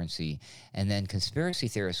cryptocurrency. And then conspiracy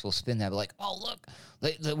theorists will spin that like, oh, look,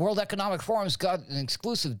 the World Economic Forum's got an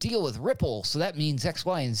exclusive deal with Ripple, so that means X,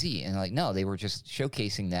 Y, and Z. And no, they were just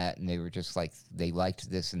showcasing that, and they were just they liked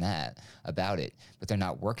this and that about it, but they're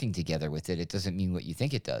not working together with it. It doesn't mean what you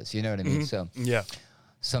think it does. You know what I mean? So yeah.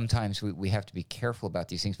 Sometimes we have to be careful about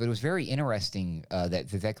these things. But it was very interesting that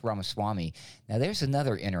Vivek Ramaswamy, now there's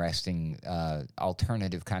another interesting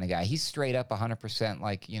alternative kind of guy. He's straight up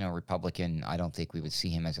 100% Republican. I don't think we would see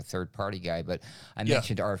him as a third-party guy. But I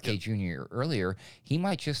mentioned RFK Jr. earlier. He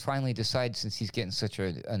might just finally decide, since he's getting such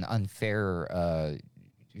an unfair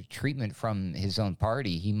treatment from his own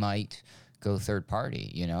party, he might go third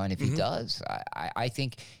party, And if he does, I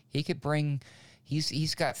think he could bring...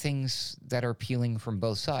 He's got things that are appealing from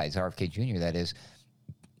both sides. RFK Jr., that is.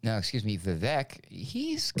 No, excuse me, Vivek.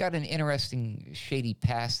 He's got an interesting, shady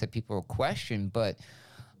past that people will question, but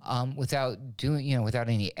without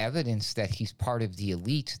any evidence that he's part of the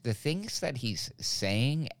elite, the things that he's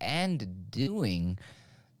saying and doing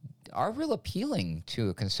are real appealing to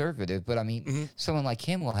a conservative. But someone like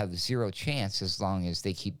him will have zero chance as long as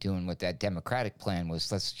they keep doing what that Democratic plan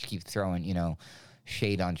was. Let's keep throwing,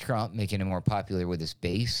 shade on Trump, making him more popular with his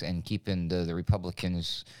base and keeping the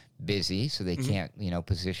Republicans busy so they can't,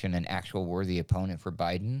 position an actual worthy opponent for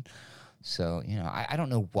Biden. So, I don't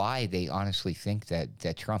know why they honestly think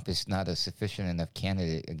that Trump is not a sufficient enough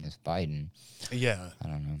candidate against Biden. Yeah. I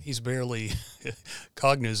don't know. He's barely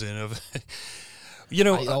cognizant of...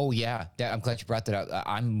 I'm glad you brought that up.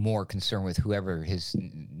 I'm more concerned with whoever his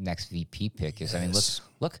next VP pick is. Yes.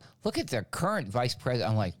 Look at the current vice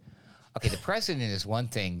president. I'm like, okay, the president is one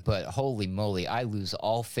thing, but holy moly, I lose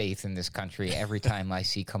all faith in this country every time I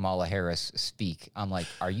see Kamala Harris speak. I'm like,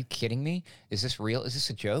 are you kidding me? Is this real? Is this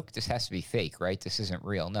a joke? This has to be fake, right? This isn't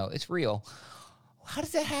real. No, it's real. How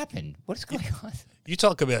did that happen? What is going on? You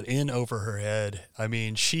talk about in over her head.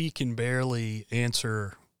 She can barely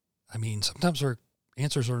answer. Sometimes her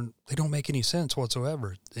answers they don't make any sense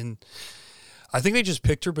whatsoever. And I think they just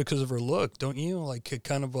picked her because of her look, don't you?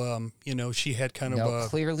 She had kind of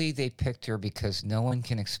clearly they picked her because no one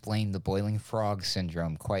can explain the boiling frog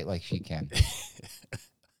syndrome quite like she can.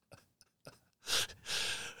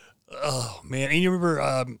 Oh, man. And you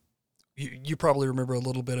remember, you probably remember a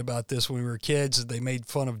little bit about this when we were kids. They made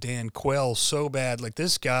fun of Dan Quayle so bad. Like,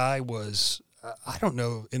 this guy was, I don't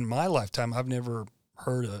know, in my lifetime, I've never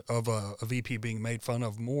heard of a VP being made fun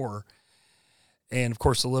of more. And, of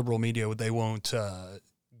course, the liberal media, they won't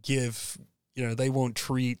they won't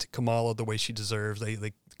treat Kamala the way she deserves.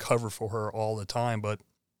 They cover for her all the time.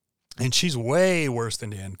 And she's way worse than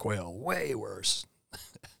Dan Quayle, way worse.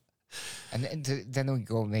 And then we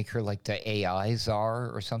go make her like the AI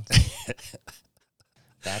czar or something.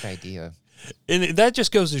 Bad idea. And that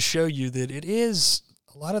just goes to show you that it is,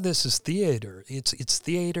 a lot of this is theater. It's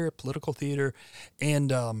theater, political theater.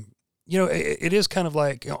 And, it is kind of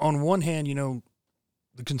like, on one hand,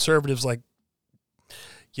 the conservatives, like,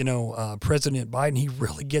 President Biden, he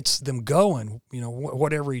really gets them going,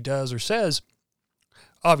 whatever he does or says,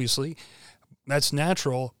 obviously that's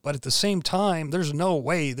natural. But at the same time, there's no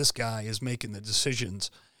way this guy is making the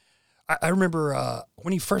decisions. I remember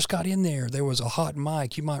when he first got in there was a hot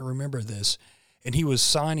mic. You might remember this. And he was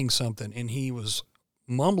signing something, and he was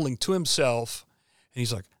mumbling to himself. And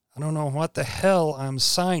he's like, I don't know what the hell I'm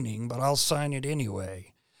signing, but I'll sign it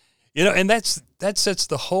anyway. And that sets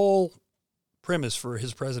the whole premise for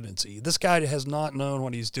his presidency. This guy has not known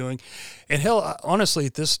what he's doing. And hell, honestly,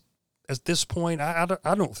 at this point, I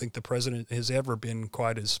don't think the president has ever been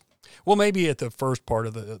quite as, well, maybe at the first part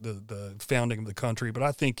of the founding of the country, but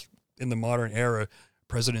I think in the modern era,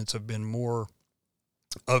 presidents have been more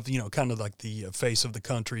of, kind of like the face of the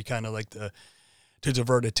country, kind of like to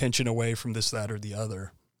divert attention away from this, that, or the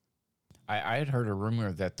other. I had heard a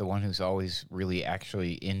rumor that the one who's always really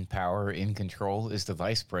actually in power, in control, is the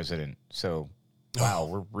vice president. So, wow,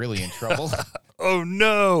 we're really in trouble. Oh,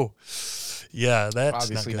 no. Yeah, that's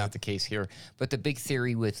obviously not the case here. But the big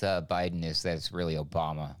theory with Biden is that it's really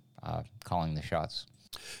Obama calling the shots.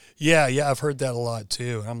 Yeah, I've heard that a lot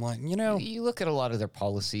too. I'm like, you look at a lot of their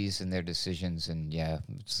policies and their decisions, and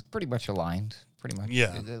it's pretty much aligned. Pretty much.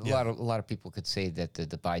 Yeah. A lot of people could say that the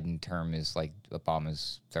Biden term is like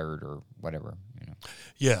Obama's third or whatever.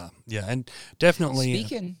 Yeah, and definitely.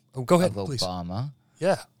 Speaking go ahead, of please. Obama.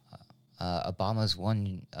 Yeah. Obama's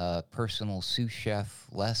one personal sous chef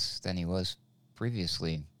less than he was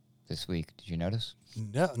previously this week. Did you notice?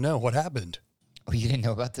 No. What happened? Oh, you didn't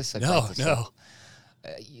know about this? No.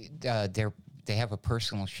 They have a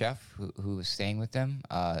personal chef who was staying with them.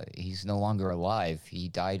 He's no longer alive. He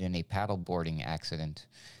died in a paddleboarding accident.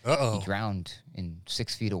 Uh-oh. He drowned in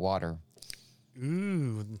 6 feet of water.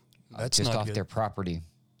 Ooh, that's just not off good. their property.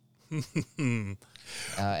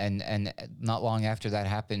 And not long after that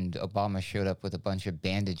happened, Obama showed up with a bunch of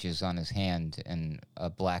bandages on his hand and a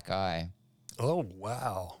black eye. Oh,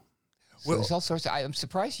 wow. So there's all sorts of, I'm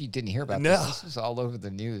surprised you didn't hear about No. this. This was all over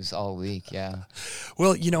the news all week, yeah.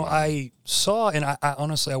 Well, I saw, and I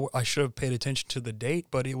honestly, I should have paid attention to the date,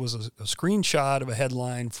 but it was a screenshot of a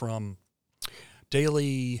headline from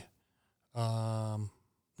Daily, not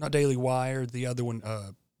Daily Wire, the other one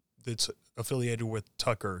that's affiliated with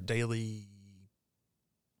Tucker, Daily.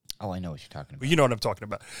 Oh, I know what you're talking about. You know what I'm talking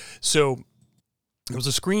about. So it was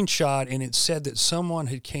a screenshot, and it said that someone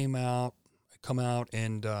had come out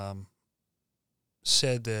and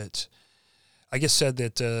said that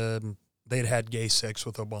they had gay sex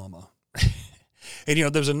with Obama.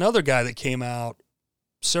 And, there's another guy that came out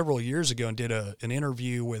several years ago and did an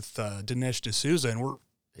interview with Dinesh D'Souza, and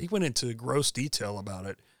he went into gross detail about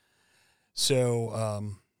it. So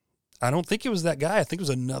I don't think it was that guy. I think it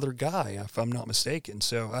was another guy, if I'm not mistaken.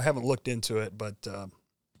 So I haven't looked into it, but...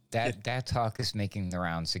 That talk is making the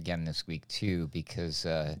rounds again this week too, because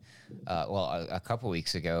a couple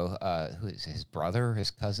weeks ago, who is his brother,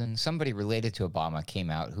 his cousin, somebody related to Obama came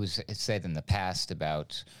out who's said in the past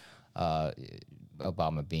about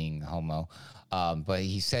Obama being homo, but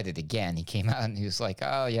he said it again. He came out and he was like,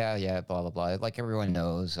 "Oh yeah, blah blah blah. Like everyone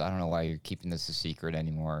knows. I don't know why you're keeping this a secret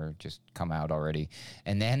anymore. Just come out already."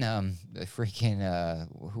 And then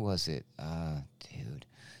who was it, dude?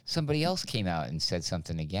 Somebody else came out and said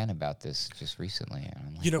something again about this just recently. And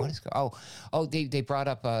I'm like, what is they brought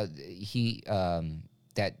up that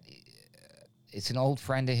it's an old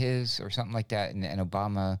friend of his or something like that, and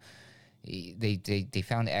Obama. They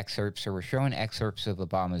found excerpts, or were showing excerpts of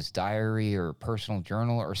Obama's diary or personal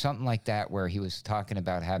journal or something like that, where he was talking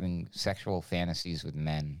about having sexual fantasies with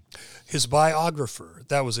men. His biographer,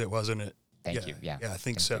 that was it, wasn't it? Thank you. Yeah, I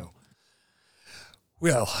think so. You.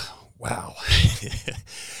 Well, wow.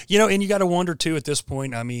 And you got to wonder too at this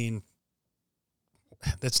point. I mean,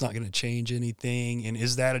 that's not going to change anything. And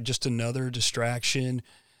is that just another distraction?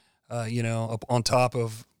 Up on top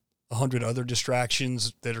of 100 other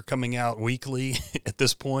distractions that are coming out weekly at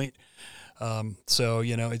this point. So,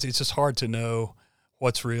 it's just hard to know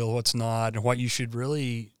what's real, what's not, and what you should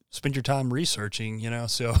really spend your time researching,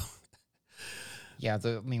 so. Yeah,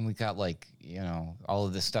 we got all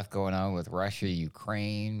of this stuff going on with Russia,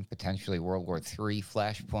 Ukraine, potentially World War III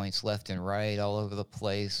flashpoints left and right all over the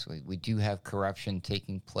place. We do have corruption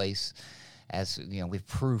taking place. As we've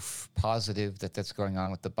proof positive that that's going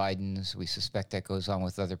on with the Bidens. We suspect that goes on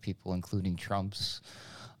with other people, including Trump's.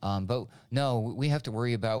 But no, we have to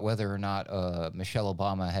worry about whether or not Michelle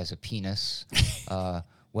Obama has a penis,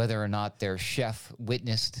 whether or not their chef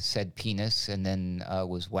witnessed said penis and then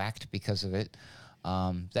was whacked because of it.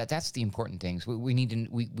 That's the important things. We need to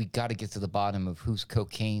we got to get to the bottom of whose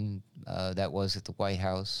cocaine that was at the White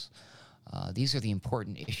House. These are the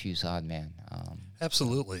important issues, Odd Man.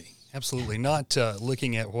 Absolutely. Not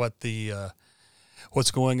looking at what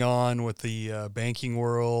what's going on with the banking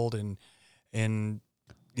world and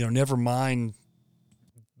never mind.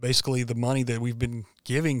 Basically, the money that we've been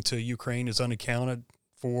giving to Ukraine is unaccounted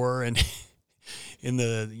for, and in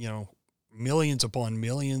the millions upon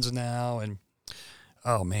millions now, and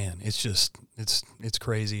oh man, it's just it's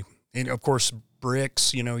crazy. And of course,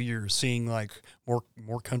 BRICS. You're seeing like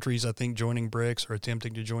more countries, I think, joining BRICS or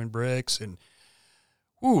attempting to join BRICS, and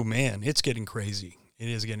ooh man, it's getting crazy. It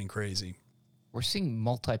is getting crazy. We're seeing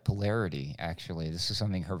multipolarity, actually. This is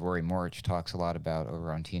something Hrvoje Moric talks a lot about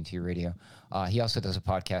over on TNT Radio. He also does a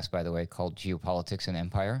podcast, by the way, called Geopolitics and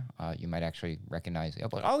Empire. You might actually recognize it.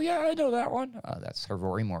 Oh, yeah, I know that one. That's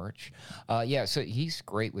Hrvoje Moric. So he's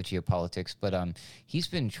great with geopolitics, but he's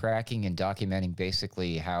been tracking and documenting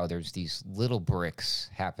basically how there's these little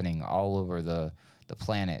BRICS happening all over the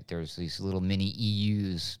planet. There's these little mini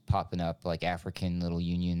EUs popping up, like African little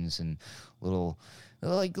unions and little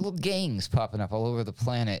gangs popping up all over the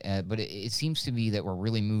planet. But it seems to be that we're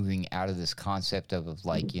really moving out of this concept of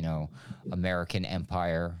American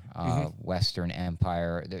empire, Western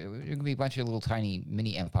empire. There going to be a bunch of little tiny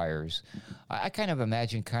mini empires. I kind of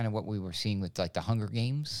imagine what we were seeing with like the Hunger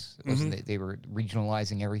Games. They were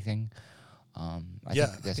regionalizing everything. I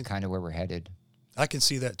think that's kind of where we're headed. I can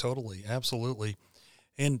see that totally. Absolutely.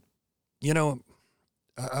 And, I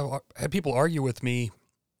had people argue with me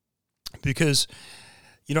because,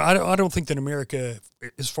 I don't think that America,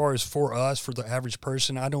 as far as for us, for the average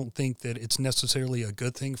person, I don't think that it's necessarily a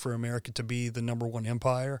good thing for America to be the number one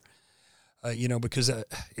empire, because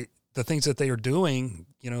the things that they are doing,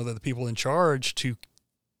 that the people in charge to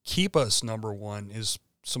keep us number one is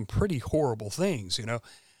some pretty horrible things,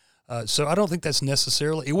 So I don't think that's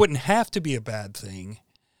necessarily, it wouldn't have to be a bad thing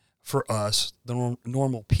for us, the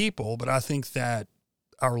normal people, but I think that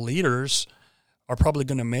our leaders are probably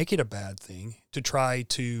going to make it a bad thing to try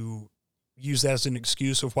to use that as an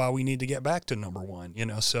excuse of why we need to get back to number one,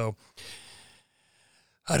 so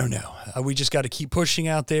I don't know. We just got to keep pushing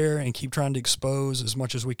out there and keep trying to expose as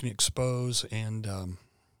much as we can expose. And,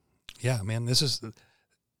 man, that's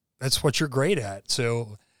what you're great at.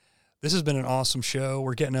 So this has been an awesome show.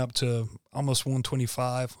 We're getting up to almost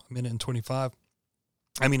 125, an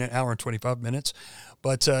hour and 25 minutes.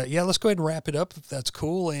 But, let's go ahead and wrap it up if that's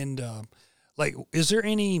cool. And, is there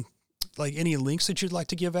any links that you'd like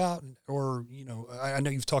to give out? Or, I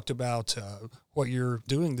know you've talked about what you're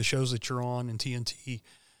doing, the shows that you're on in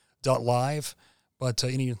TNT.live, but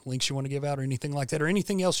any links you want to give out or anything like that, or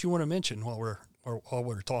anything else you want to mention while we're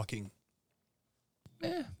talking?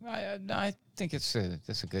 Yeah, I think that's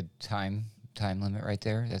a good time limit right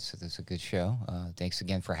there. That's a good show. Thanks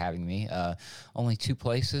again for having me. Only 2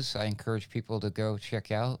 places I encourage people to go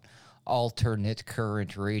check out.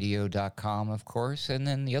 alternatecurrentradio.com, of course, and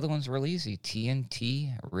then the other one's real easy,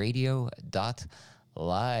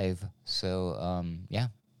 tntradio.live. So,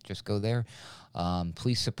 just go there.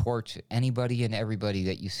 Please support anybody and everybody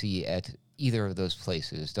that you see at either of those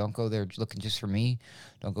places. Don't go there looking just for me.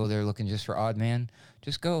 Don't go there looking just for Odd Man.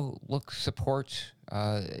 Just go support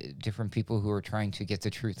different people who are trying to get the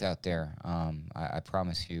truth out there. I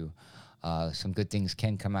promise you, some good things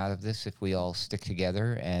can come out of this if we all stick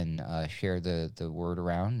together and share the word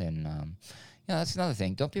around. And that's another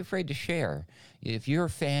thing. Don't be afraid to share. If you're a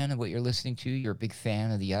fan of what you're listening to, you're a big fan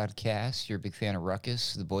of the Oddcast, you're a big fan of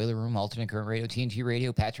Ruckus, the Boiler Room, Alternate Current Radio, TNT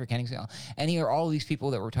Radio, Patrick Henningsen, any or all these people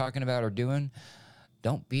that we're talking about are doing,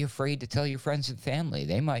 don't be afraid to tell your friends and family.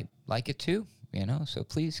 They might like it too, so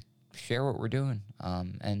please share what we're doing.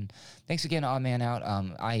 And thanks again, Odd Man Out.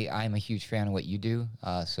 I'm a huge fan of what you do,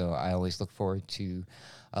 so I always look forward to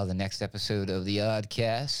the next episode of the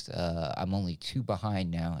Oddcast. I'm only 2 behind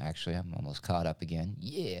now, actually. I'm almost caught up again.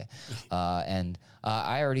 Yeah. And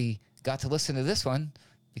I already got to listen to this one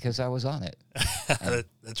because I was on it.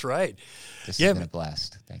 That's right. This has been a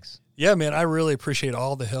blast. Thanks. Yeah, man, I really appreciate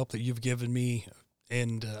all the help that you've given me.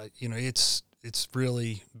 And, it's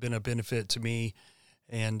really been a benefit to me.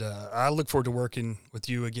 And I look forward to working with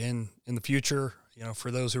you again in the future.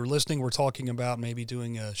 For those who are listening, we're talking about maybe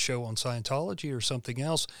doing a show on Scientology or something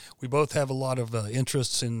else. We both have a lot of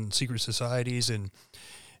interests in secret societies, and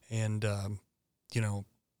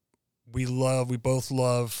we both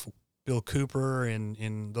love Bill Cooper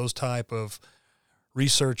and those type of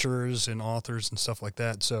researchers and authors and stuff like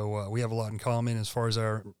that. So we have a lot in common as far as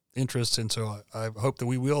our interests, and so I hope that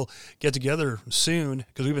we will get together soon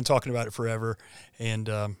because we've been talking about it forever. And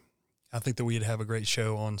I think that we'd have a great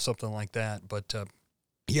show on something like that. But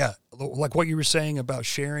yeah, like what you were saying about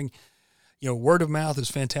sharing, word of mouth is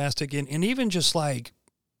fantastic. And even just like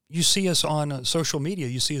you see us on social media,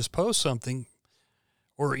 you see us post something,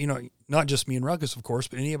 or, not just me and Ruckus, of course,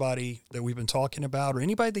 but anybody that we've been talking about, or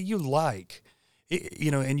anybody that you like,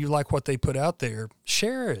 and you like what they put out there,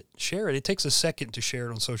 share it. It takes a second to share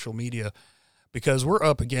it on social media, because we're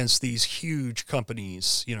up against these huge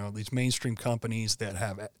companies, these mainstream companies that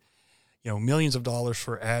have, millions of dollars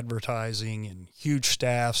for advertising and huge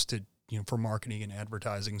staffs to, for marketing and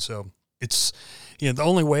advertising. So it's, the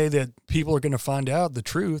only way that people are going to find out the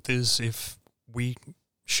truth is if we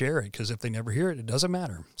share it, because if they never hear it, it doesn't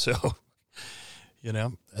matter. So,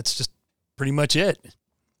 that's just pretty much it.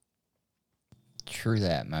 True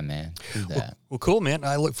that, my man. True that. Well, cool, man.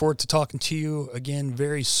 I look forward to talking to you again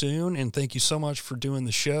very soon, and thank you so much for doing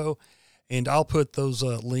the show. And I'll put those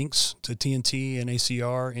links to TNT and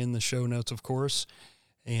ACR in the show notes, of course.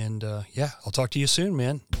 And, I'll talk to you soon,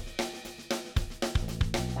 man.